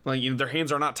same, their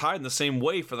hands are not tied in the same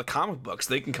way for the comic books.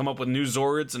 They can come up with new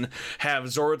Zords and have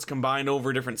Zords combined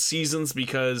over different seasons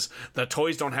because the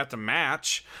toys don't have to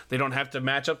match. They don't have to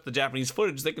match up the Japanese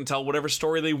footage. They can tell whatever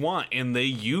story they want, and they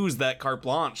use that carte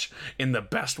blanche in the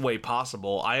best way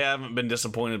possible. I haven't been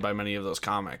disappointed by many of those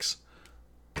comics.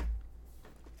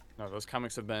 No, those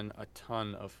comics have been a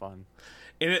ton of fun.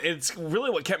 And it's really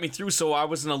what kept me through. So I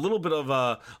was in a little bit of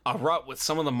a rut with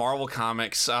some of the Marvel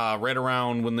comics right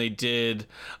around when they did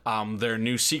their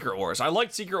new Secret Wars. I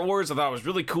liked Secret Wars. I thought it was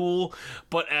really cool.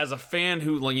 But as a fan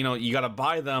who, you got to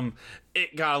buy them,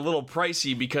 it got a little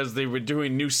pricey because they were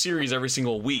doing new series every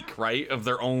single week, right? Of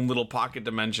their own little pocket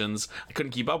dimensions. I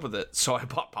couldn't keep up with it, so I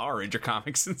bought Power Ranger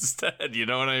comics instead. You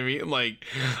know what I mean? Like,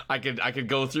 I could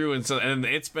go through and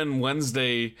it's been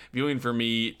Wednesday viewing for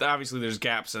me. Obviously, there's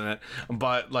gaps in it,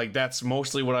 but like that's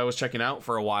mostly what I was checking out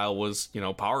for a while was, you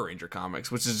know, Power Ranger comics,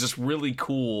 which is just really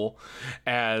cool.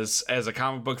 As a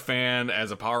comic book fan,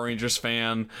 as a Power Rangers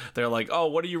fan, they're like, oh,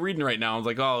 what are you reading right now? I was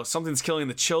like, oh, something's killing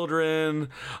the children.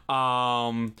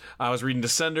 I was reading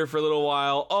Descender for a little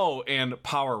while. Oh, and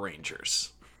Power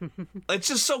Rangers. It's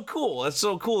just so cool. It's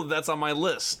so cool that's on my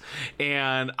list.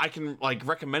 And I can like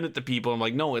recommend it to people. I'm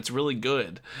like, no, it's really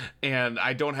good. And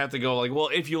I don't have to go like, well,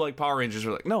 if you like Power Rangers,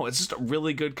 we're like, no, it's just a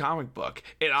really good comic book.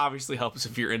 It obviously helps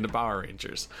if you're into Power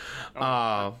Rangers.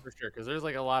 For sure, because there's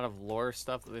like a lot of lore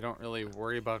stuff that they don't really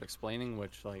worry about explaining,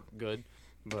 which like good,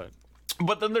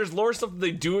 But then there's lore stuff that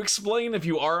they do explain if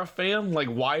you are a fan. Like,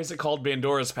 why is it called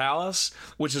Bandora's Palace?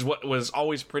 Which is what was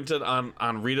always printed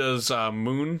on Rita's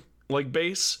moon, like,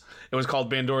 base. It was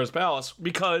called Bandora's Palace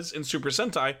because in Super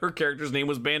Sentai, her character's name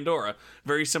was Bandora.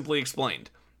 Very simply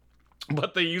explained.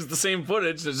 But they used the same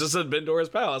footage that just said Bandora's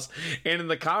Palace. And in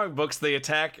the comic books, they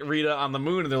attack Rita on the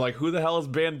moon, and they're like, who the hell is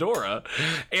Bandora?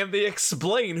 And they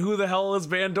explain who the hell is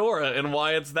Bandora and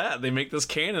why it's that. They make this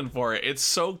canon for it. It's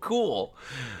so cool.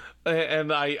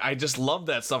 And I just love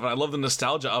that stuff, and I love the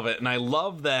nostalgia of it, and I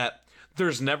love that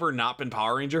there's never not been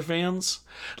Power Ranger fans.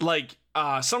 Like,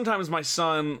 sometimes my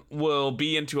son will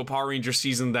be into a Power Ranger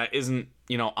season that isn't,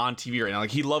 you know, on TV right now. Like,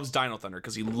 he loves Dino Thunder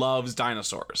because he loves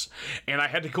dinosaurs. And I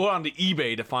had to go onto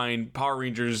eBay to find Power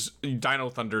Rangers Dino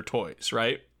Thunder toys,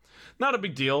 right? Not a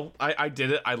big deal. I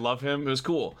did it. I love him. It was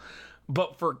cool.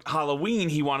 But for Halloween,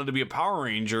 he wanted to be a Power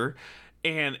Ranger.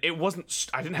 And it wasn't,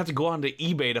 I didn't have to go onto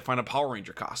eBay to find a Power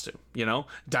Ranger costume, you know?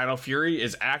 Dino Fury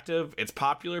is active, it's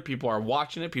popular, people are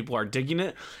watching it, people are digging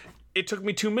it. It took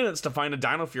me 2 minutes to find a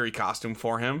Dino Fury costume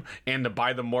for him and to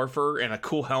buy the morpher and a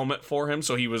cool helmet for him,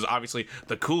 so he was obviously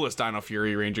the coolest Dino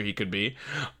Fury Ranger he could be.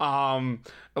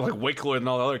 Like way cooler than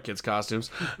all the other kids' costumes.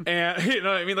 And, you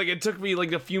know what I mean? Like, it took me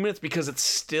like a few minutes because it's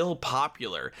still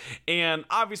popular. And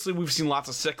obviously we've seen lots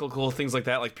of cyclical things like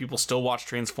that, like people still watch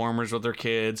Transformers with their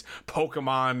kids.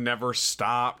 Pokemon never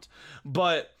stopped.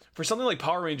 But for something like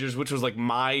Power Rangers, which was like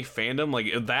my fandom,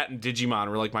 like that and Digimon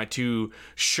were like my two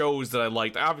shows that I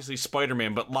liked. Obviously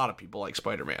Spider-Man, but a lot of people like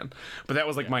Spider-Man. But that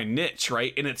was like my niche,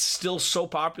 right? And it's still so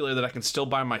popular that I can still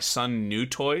buy my son new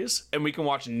toys and we can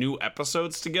watch new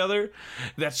episodes together.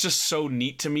 That's just so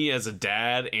neat to me as a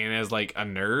dad and as like a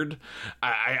nerd.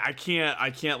 I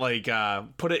can't like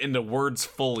put it into words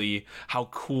fully how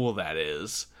cool that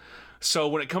is. So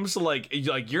when it comes to like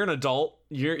you're an adult,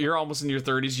 you're almost in your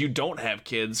 30s, you don't have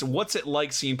kids. What's it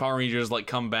like seeing Power Rangers like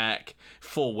come back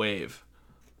full wave?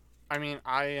 I mean,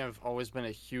 I have always been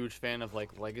a huge fan of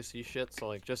like legacy shit. So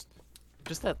like just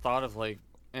that thought of like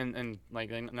and like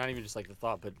not even just like the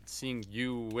thought, but seeing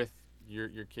you with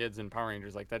your kids and Power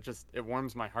Rangers, like that just it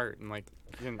warms my heart and like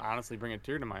you can honestly bring a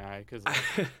tear to my eye because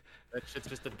like, that shit's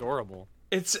just adorable.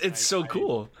 It's so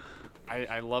cool.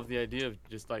 I love the idea of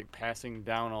just like passing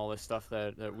down all this stuff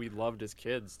that we loved as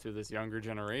kids to this younger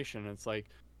generation. It's like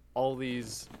all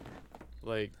these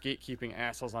like gatekeeping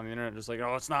assholes on the internet just like,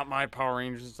 oh, it's not my Power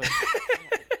Rangers. It's like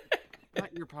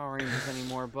not your Power Rangers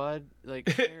anymore, bud.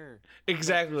 Like there.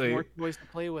 Exactly. There's more toys to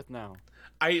play with now.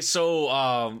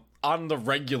 On the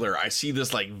regular, I see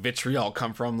this like vitriol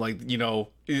come from like, you know,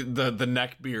 the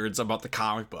neckbeards about the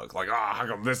comic book. Like, oh, how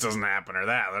come this doesn't happen or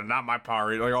that? They're not my Power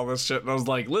Rangers, like all this shit. And I was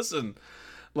like, listen,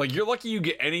 like you're lucky you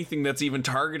get anything that's even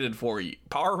targeted for you.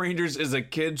 Power Rangers is a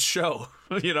kid's show,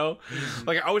 you know?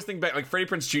 Like I always think back, like Freddie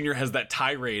Prinze Jr. has that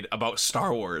tirade about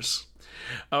Star Wars.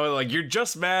 Oh, like you're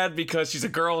just mad because she's a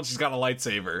girl and she's got a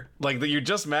lightsaber. Like you're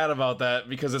just mad about that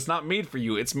because it's not made for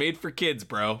you. It's made for kids,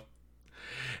 bro.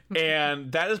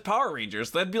 And that is Power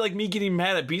Rangers. That'd be like me getting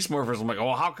mad at Beast Morphers. I'm like,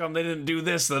 oh, how come they didn't do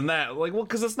this and that? Like, well,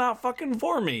 because it's not fucking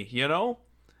for me, you know?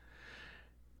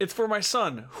 It's for my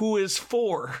son, who is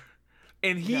 4.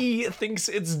 And he thinks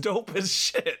it's dope as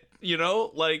shit, you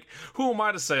know? Like, who am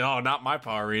I to say, oh, not my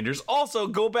Power Rangers? Also,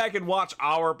 go back and watch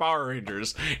our Power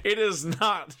Rangers. It is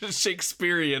not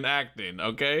Shakespearean acting,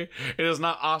 okay? It is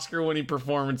not Oscar-winning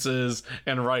performances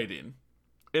and writing.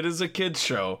 It is a kid's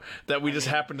show that we just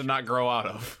happen to not grow out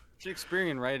of.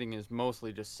 Shakespearean writing is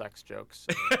mostly just sex jokes.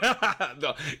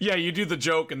 No, yeah, you do the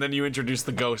joke and then you introduce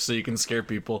the ghost so you can scare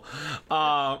people.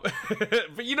 But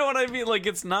you know what I mean? Like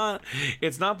it's not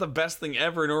the best thing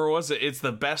ever, nor was it. It's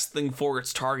the best thing for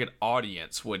its target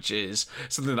audience, which is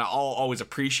something that I'll always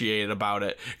appreciate about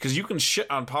it. Because you can shit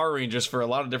on Power Rangers for a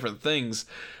lot of different things.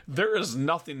 There is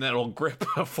nothing that will grip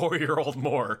a 4-year-old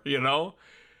more, you know?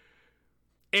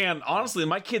 And honestly,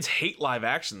 my kids hate live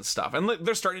action stuff. And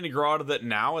they're starting to grow out of it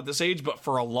now at this age, but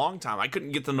for a long time, I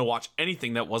couldn't get them to watch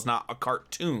anything that was not a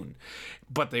cartoon.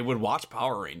 But they would watch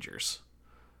Power Rangers.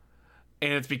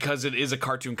 And it's because it is a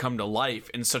cartoon come to life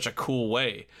in such a cool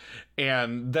way.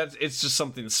 And it's just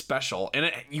something special.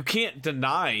 And you can't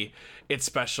deny it's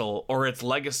special or its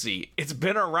legacy. It's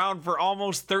been around for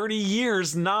almost 30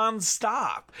 years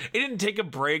nonstop. It didn't take a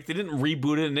break. They didn't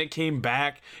reboot it and it came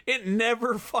back. It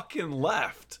never fucking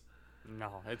left.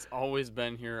 No, it's always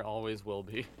been here, always will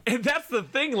be. And that's the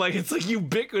thing, like, it's like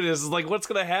ubiquitous. Like, what's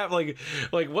gonna happen?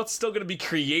 Like what's still gonna be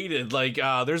created? Like,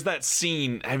 there's that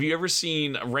scene. Have you ever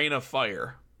seen Reign of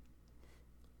Fire?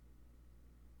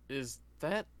 Is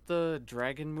that the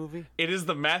dragon movie? It is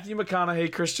the Matthew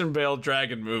McConaughey, Christian Bale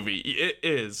dragon movie. It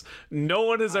is. No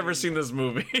one has ever seen this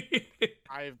movie.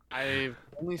 I've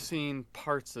only seen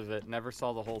parts of it, never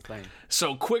saw the whole thing.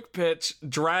 So, quick pitch,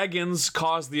 dragons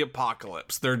cause the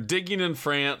apocalypse. They're digging in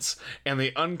France, and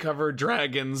they uncover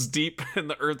dragons deep in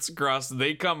the Earth's crust.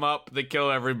 They come up, they kill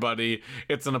everybody.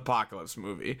 It's an apocalypse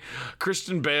movie.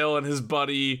 Christian Bale and his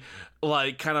buddy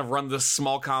like kind of run this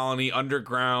small colony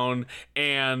underground,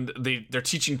 and they're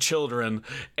teaching children,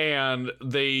 and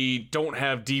they don't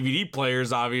have DVD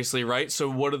players, obviously, right? So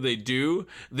what do?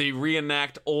 They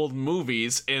reenact old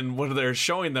movies, and what they're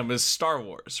showing them is Star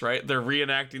Wars, right? They're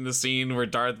reenacting the scene where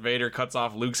Darth Vader cuts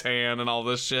off Luke's hand and all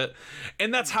this shit.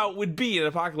 And that's how it would be in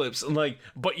Apocalypse. And like,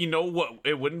 but you know what?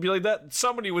 It wouldn't be like that.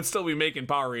 Somebody would still be making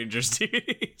Power Rangers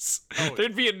DVDs. Oh,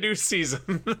 there'd be a new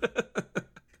season.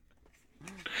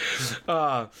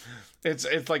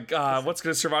 It's like what's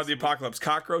gonna survive the apocalypse?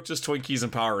 Cockroaches, Twinkies,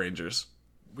 and Power Rangers.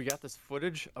 We got this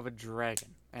footage of a dragon,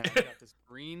 and we got this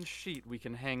green sheet we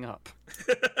can hang up.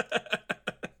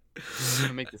 We're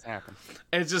gonna make this happen.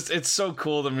 It's so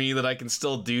cool to me that I can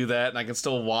still do that and I can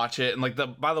still watch it. And like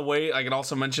by the way, I can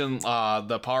also mention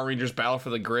the Power Rangers Battle for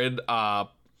the Grid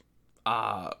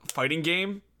fighting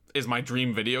game is my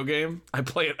dream video game. I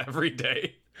play it every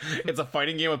day. It's a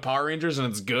fighting game with Power Rangers, and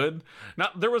it's good.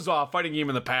 There was a fighting game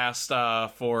in the past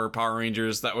for Power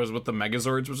Rangers that was with the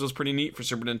Megazords, which was pretty neat for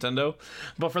Super Nintendo.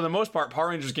 But for the most part, Power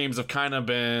Rangers games have kind of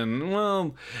been,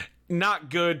 well,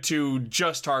 not good to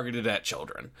just targeted at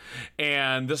children.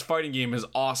 And this fighting game is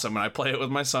awesome, and I play it with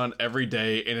my son every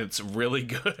day, and it's really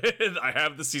good. I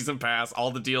have the season pass, all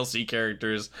the DLC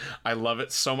characters. I love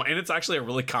it so much, and it's actually a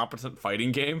really competent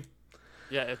fighting game.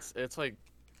 Yeah, it's like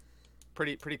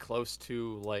pretty close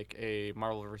to like a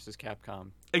Marvel vs.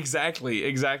 Capcom. Exactly.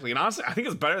 And honestly, I think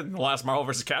it's better than the last Marvel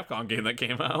vs. Capcom game that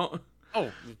came out.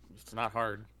 Oh, it's not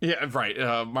hard. Yeah, right.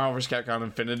 Marvel vs. Capcom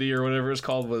Infinity or whatever it's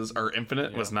called was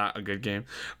not a good game.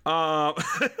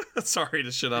 Sorry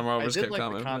to shit on Marvel vs. Capcom. I did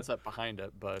like the concept behind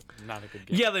it, but not a good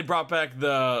game. Yeah, they brought back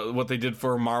what they did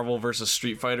for Marvel vs.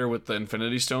 Street Fighter with the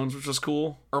Infinity Stones, which was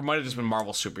cool. Or it might have just been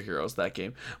Marvel Superheroes, that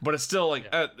game. But it's still like,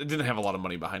 it didn't have a lot of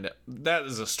money behind it. That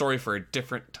is a story for a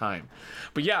different time.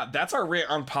 But yeah, that's our rant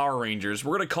on Power Rangers.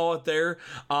 We're going to call it there.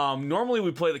 Normally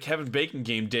we play the Kevin Bacon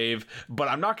game, Dave, but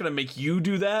I'm not going to make you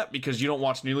do that because you don't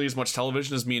watch nearly as much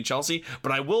television as me and Chelsea,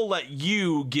 but I will let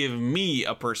you give me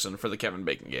a person for the Kevin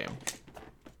Bacon game.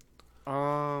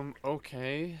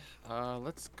 Okay.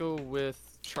 Let's go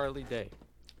with Charlie Day.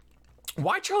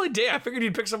 Why Charlie Day? I figured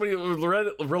you'd pick somebody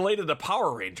related to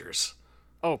Power Rangers.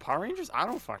 Oh, Power Rangers? I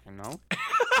don't fucking know.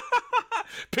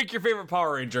 Pick your favorite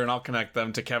Power Ranger and I'll connect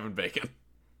them to Kevin Bacon.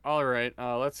 All right,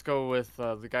 let's go with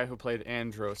the guy who played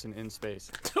Andros in Space.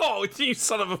 Oh, you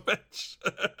son of a bitch.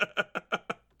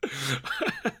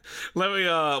 Let me,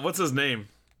 what's his name?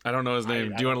 I don't know his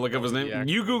name. Do you want to look up his name?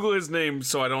 You Google his name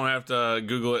so I don't have to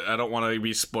Google it. I don't want to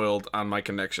be spoiled on my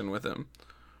connection with him.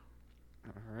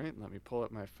 All right, let me pull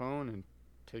up my phone and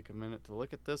take a minute to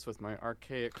look at this with my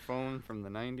archaic phone from the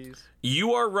 90s.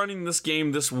 You are running this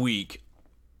game this week.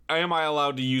 Am I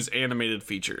allowed to use animated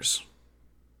features?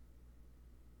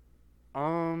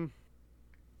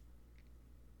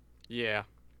 Yeah.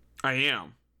 I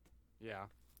am. Yeah.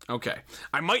 Okay.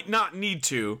 I might not need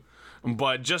to,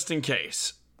 but just in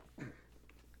case.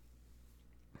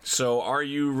 So, are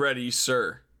you ready,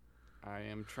 sir? I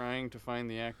am trying to find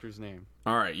the actor's name.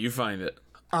 All right, you find it.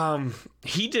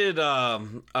 He did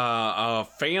a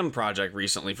fan project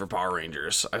recently for Power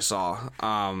Rangers, I saw.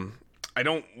 I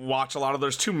don't watch a lot of,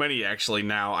 there's too many actually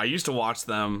now. I used to watch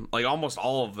them, like almost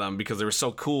all of them, because they were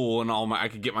so cool and I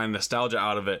could get my nostalgia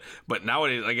out of it. But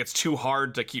nowadays, like, it's too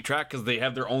hard to keep track because they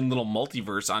have their own little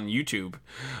multiverse on YouTube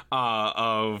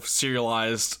of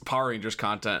serialized Power Rangers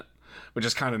content, which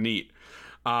is kind of neat.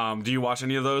 Do you watch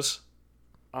any of those?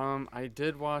 I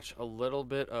did watch a little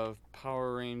bit of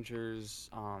Power Rangers.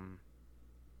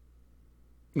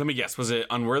 Let me guess, was it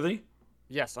Unworthy?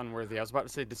 Yes, Unworthy. I was about to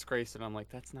say Disgraced, and I'm like,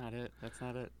 that's not it. That's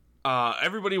not it.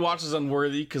 Everybody watches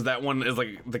Unworthy because that one is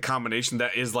like the combination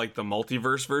that is like the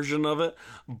multiverse version of it.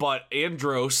 But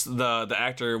Andros, the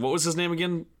actor, what was his name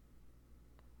again?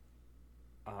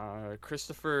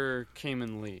 Christopher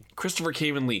Kamen Lee. Christopher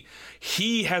Kamen Lee.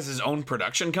 He has his own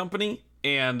production company,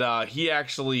 and he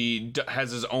actually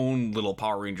has his own little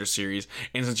Power Rangers series.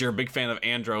 And since you're a big fan of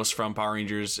Andros from Power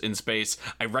Rangers in Space,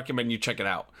 I recommend you check it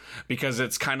out because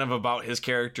it's kind of about his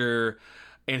character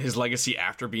and his legacy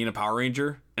after being a Power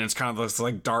Ranger, and it's kind of this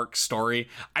like dark story.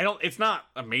 It's not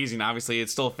amazing, obviously,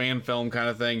 it's still a fan film kind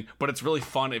of thing, but it's really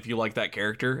fun if you like that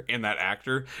character and that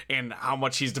actor and how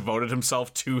much he's devoted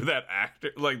himself to that actor,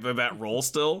 like that role.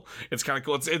 Still, it's kind of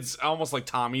cool. It's almost like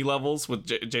Tommy levels with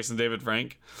Jason David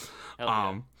Frank.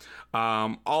 Hell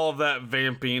yeah. All of that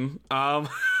vamping.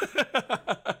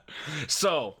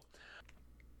 So,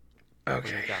 What do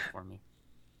okay, you got for me?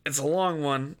 it's a long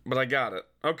one, but I got it.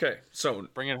 Okay, so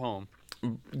Bring it home.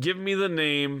 give me the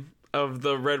name of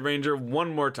the Red Ranger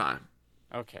one more time.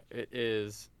 Okay, it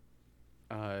is.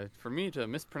 For me to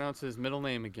mispronounce his middle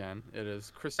name again, it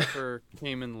is Christopher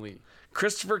Kamen Lee.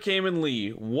 Christopher Kamen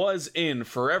Lee was in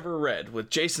Forever Red with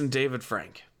Jason David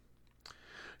Frank.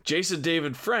 Jason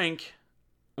David Frank,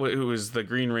 who is the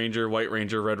Green Ranger, White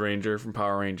Ranger, Red Ranger from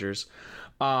Power Rangers,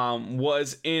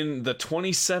 was in the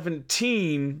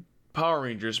 2017 Power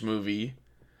Rangers movie.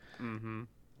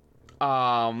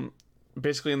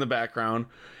 Basically in the background.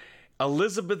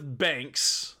 Elizabeth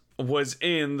Banks was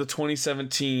in the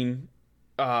 2017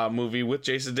 movie with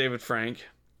Jason David Frank.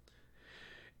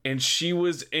 And she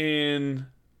was in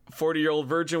 40-Year-Old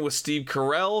Virgin with Steve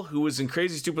Carell, who was in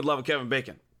Crazy Stupid Love of Kevin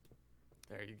Bacon.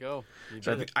 There you go. You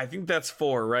So did it. I think that's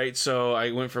 4, right? So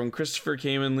I went from Christopher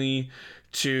Kamen Lee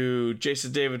to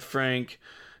Jason David Frank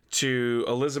to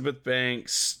Elizabeth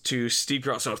Banks to Steve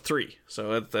Carell. So 3.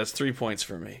 So that's 3 points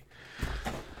for me.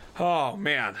 Oh,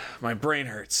 man. My brain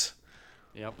hurts.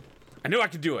 Yep. I knew I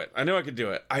could do it.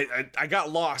 I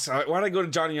got lost. Why did I go to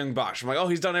Johnny Young Bosch? I'm like, oh,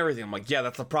 he's done everything. I'm like, yeah,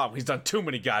 that's the problem. He's done too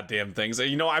many goddamn things.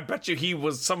 You know, I bet you he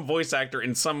was some voice actor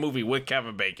in some movie with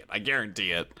Kevin Bacon. I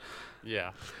guarantee it.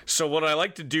 Yeah. So what I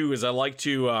like to do is I like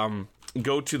to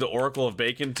go to the Oracle of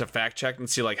Bacon to fact check and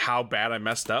see like how bad I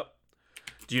messed up.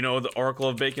 Do you know the Oracle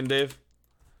of Bacon, Dave?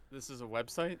 This is a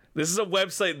website? This is a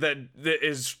website that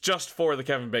is just for the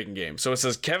Kevin Bacon game. So it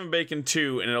says Kevin Bacon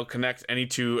 2, and it'll connect any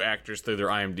 2 actors through their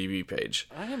IMDb page.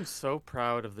 I am so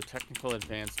proud of the technical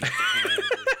advancement that humanity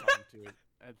has come to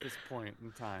at this point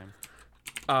in time.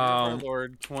 Our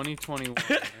Lord 2021,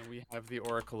 and we have the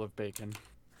Oracle of Bacon.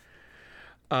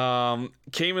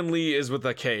 Kamen Lee is with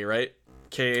a K, right?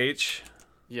 KH.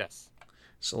 Yes.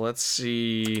 So let's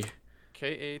see.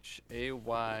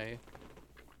 KHAYMA.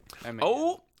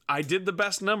 Oh, I did the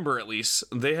best number at least.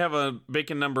 They have a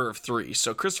Bacon number of 3.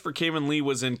 So Christopher Kamen Lee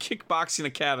was in Kickboxing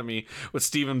Academy with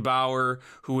Stephen Bauer,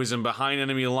 who was in Behind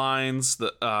Enemy Lines,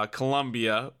 the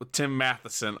Columbia with Tim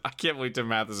Matheson. I can't believe Tim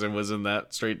Matheson was in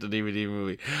that straight to DVD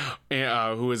movie.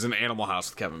 Who was in Animal House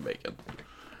with Kevin Bacon.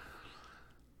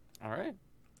 All right.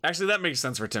 Actually, that makes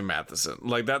sense for Tim Matheson.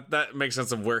 Like that makes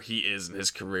sense of where he is in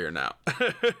his career now.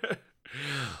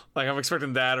 Like I'm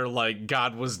expecting that, or like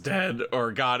God Was Dead,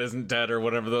 or God Isn't Dead, or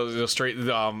whatever those straight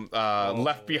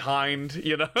Left Behind,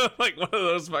 you know, like one of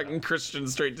those fucking Christian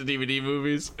straight to DVD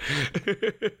movies.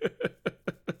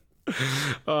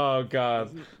 Oh God,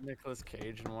 Isn't Nicolas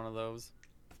Cage in one of those?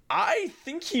 I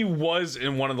think he was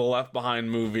in one of the Left Behind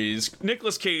movies.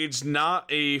 Nicolas Cage, not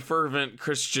a fervent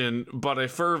Christian, but a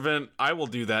fervent I will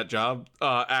do that job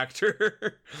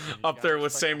actor. Up there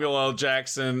with Samuel L.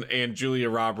 Jackson and Julia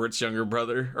Roberts' younger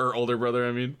brother, or older brother,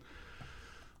 I mean.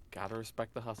 Gotta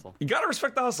respect the hustle. You gotta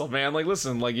respect the hustle, man. Like,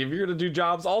 listen, like, if you're gonna do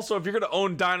jobs, also, if you're gonna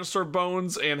own dinosaur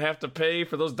bones and have to pay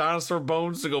for those dinosaur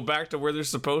bones to go back to where they're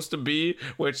supposed to be,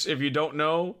 which, if you don't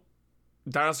know,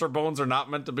 dinosaur bones are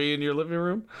not meant to be in your living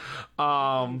room.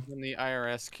 When the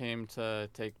IRS came to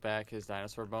take back his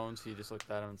dinosaur bones, he just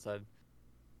looked at him and said,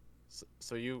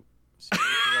 "So you possess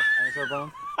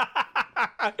dinosaur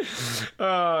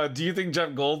bones?" Do you think Jeff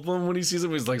Goldblum, when he sees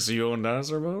him, he's like, "So you own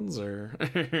dinosaur bones?" Or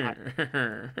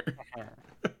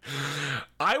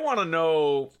I want to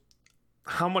know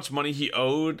how much money he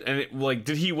owed, and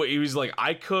he was like,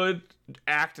 I could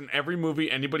act in every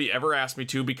movie anybody ever asked me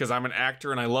to because I'm an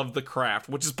actor and I love the craft,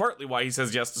 which is partly why he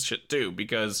says yes to shit too,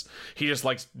 because he just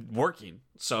likes working.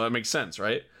 So that makes sense,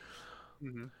 right?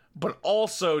 Mm-hmm. But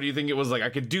also, do you think it was like I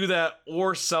could do that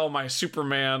or sell my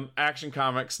Superman Action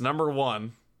Comics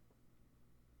 #1,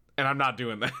 and I'm not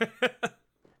doing that?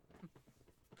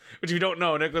 Which, if you don't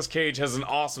know, Nicolas Cage has an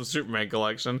awesome Superman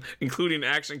collection, including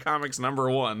Action Comics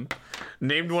 #1,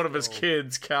 named one of his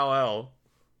kids Kal-El.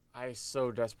 I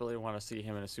so desperately want to see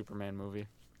him in a Superman movie.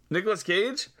 Nicolas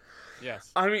Cage?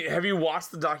 Yes. I mean, have you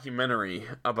watched the documentary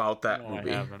about that No,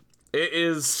 movie? I haven't. It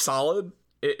is solid.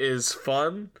 It is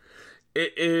fun.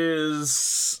 It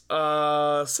is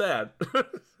sad,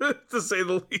 to say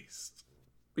the least,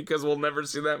 because we'll never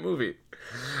see that movie.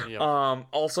 Yep.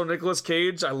 Also, Nicolas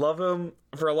Cage, I love him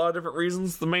for a lot of different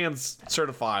reasons. The man's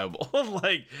certifiable,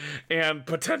 like, and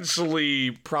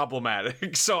potentially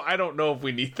problematic. So I don't know if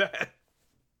we need that.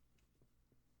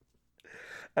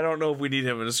 I don't know if we need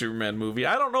him in a Superman movie.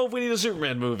 I don't know if we need a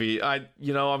Superman movie.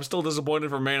 I'm still disappointed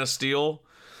for Man of Steel.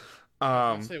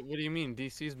 What do you mean?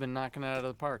 DC's been knocking it out of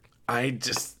the park. I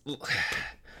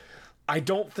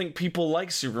don't think people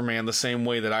like Superman the same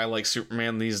way that I like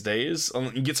Superman these days.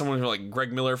 You get someone like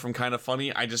Greg Miller from Kind of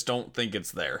Funny, I just don't think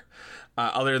it's there.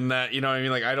 Other than that, you know what I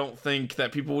mean? Like, I don't think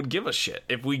that people would give a shit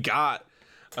if we got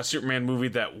a Superman movie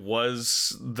that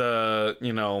was the,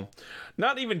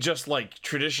 not even just like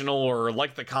traditional or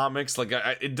like the comics. Like,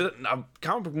 a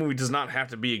comic book movie does not have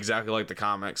to be exactly like the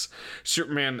comics.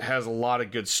 Superman has a lot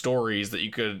of good stories that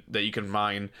you can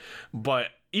mine, but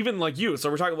even like you. So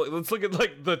we're talking about, let's look at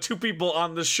like the two people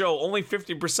on this show. Only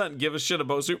 50% give a shit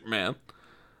about Superman.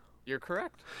 You're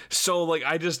correct. So like,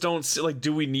 I just don't see, like,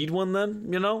 do we need one then?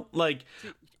 Like. See,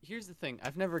 here's the thing.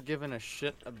 I've never given a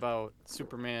shit about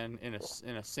Superman in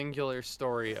a singular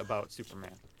story about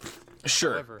Superman.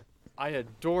 Sure. However, I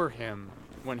adore him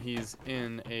when he's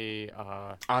in a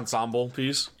ensemble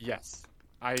piece. Yes.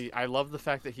 I love the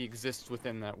fact that he exists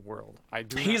within that world.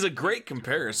 He's a great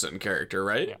comparison character,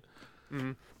 right? Yeah.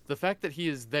 Mm-hmm. The fact that he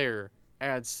is there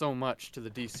adds so much to the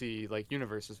DC like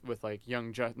universes with like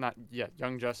Young Justice.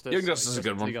 Young Justice is a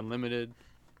good one. League Unlimited.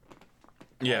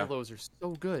 Yeah. All those are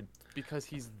so good because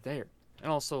he's there. And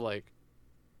also, like,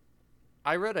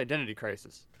 I read Identity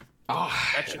Crisis. Oh,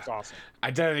 that shit's awesome.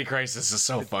 Identity Crisis is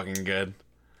so fucking good.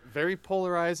 Very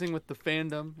polarizing with the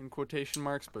fandom in quotation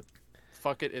marks, but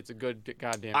fuck it, it's a good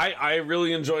goddamn. I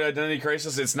really enjoy Identity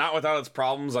Crisis. It's not without its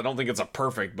problems. I don't think it's a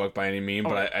perfect book by any means,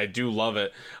 but I do love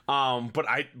it.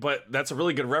 But that's a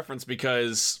really good reference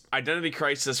because Identity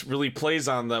Crisis really plays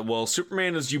on that. Well,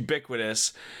 Superman is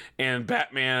ubiquitous, and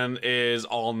Batman is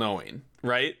all-knowing.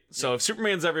 Right? So if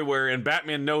Superman's everywhere and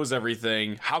Batman knows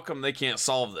everything, how come they can't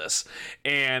solve this?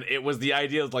 And it was the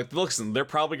idea of like, listen, they're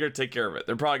probably going to take care of it.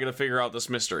 They're probably going to figure out this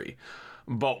mystery.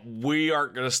 But we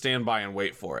aren't going to stand by and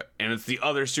wait for it. And it's the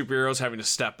other superheroes having to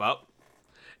step up.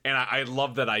 And I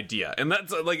love that idea. And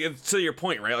that's like, it's to your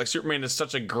point, right? Like, Superman is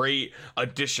such a great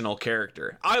additional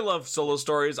character. I love solo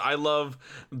stories. I love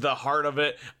the heart of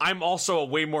it. I'm also a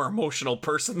way more emotional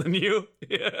person than you.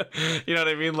 Yeah. You know what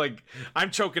I mean? Like, I'm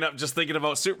choking up just thinking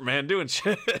about Superman doing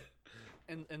shit.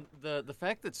 And the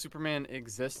fact that Superman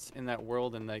exists in that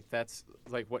world and like that's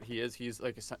like what he is. He's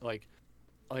like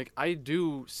I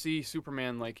do see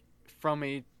Superman like from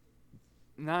a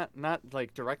not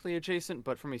like directly adjacent,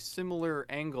 but from a similar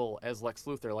angle as Lex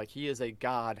Luthor. Like, he is a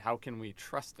god. How can we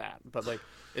trust that? But like,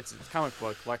 it's comic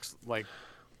book. Lex like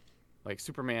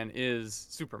Superman is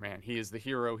Superman. He is the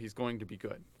hero. He's going to be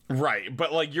good. Right,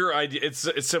 but like your idea, it's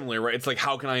similar, right? It's like,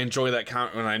 how can I enjoy that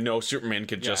comic when I know Superman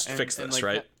could just fix this, like,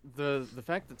 right? The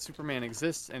fact that Superman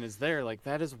exists and is there, like,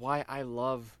 that is why I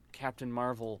love Captain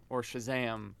Marvel or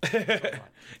Shazam. So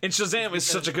and Shazam is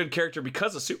such a good character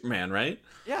because of Superman, right?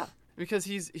 Yeah. Because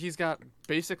he's got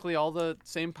basically all the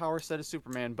same power set as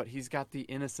Superman, but he's got the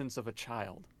innocence of a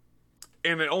child.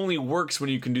 And it only works when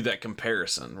you can do that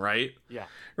comparison, right? Yeah.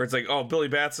 Where it's like, oh, Billy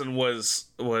Batson was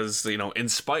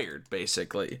inspired,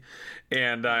 basically.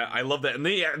 And I love that. And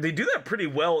they do that pretty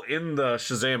well in the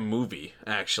Shazam movie,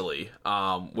 actually,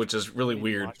 which is really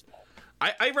weird.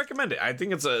 I recommend it. I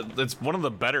think it's one of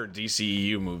the better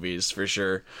DCEU movies, for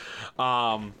sure.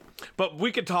 But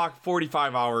we could talk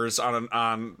 45 hours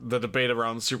on the debate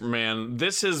around Superman.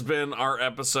 This has been our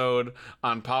episode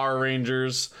on Power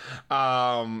Rangers.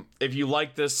 If you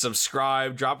like this,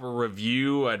 subscribe, drop a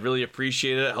review. I'd really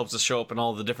appreciate it. It helps us show up in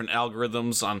all the different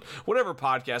algorithms on whatever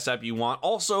podcast app you want.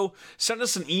 Also, send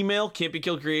us an email,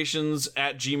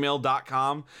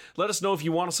 campykillcreations@gmail.com. Let us know if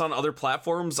you want us on other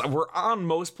platforms. We're on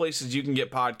most places you can get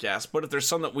podcasts, but if there's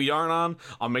some that we aren't on,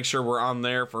 I'll make sure we're on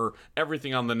there for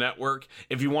everything on the network.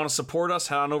 If you want to support us,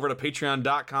 head on over to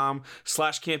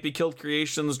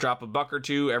patreon.com/campykilledcreations. Drop $1 or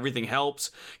 $2. Everything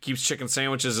helps. Keeps chicken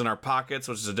sandwiches in our pockets,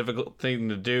 which is a difficult thing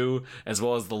to do, as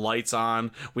well as the lights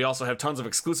on. We also have tons of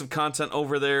exclusive content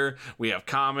over there. We have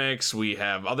comics. We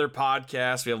have other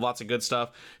podcasts. We have lots of good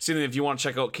stuff. So if you want to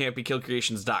check out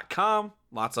campykilledcreations.com,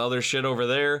 lots of other shit over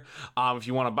there. If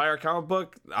you want to buy our comic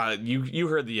book, you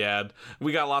heard the ad.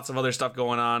 We got lots of other stuff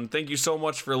going on. Thank you so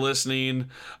much for listening.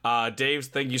 Dave,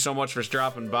 thank you so much for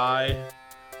dropping by.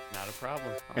 Not a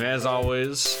problem. And as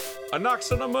always, a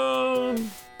Nox on the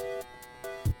moon.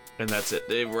 And that's it,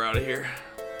 Dave. We're out of here.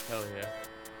 Hell yeah.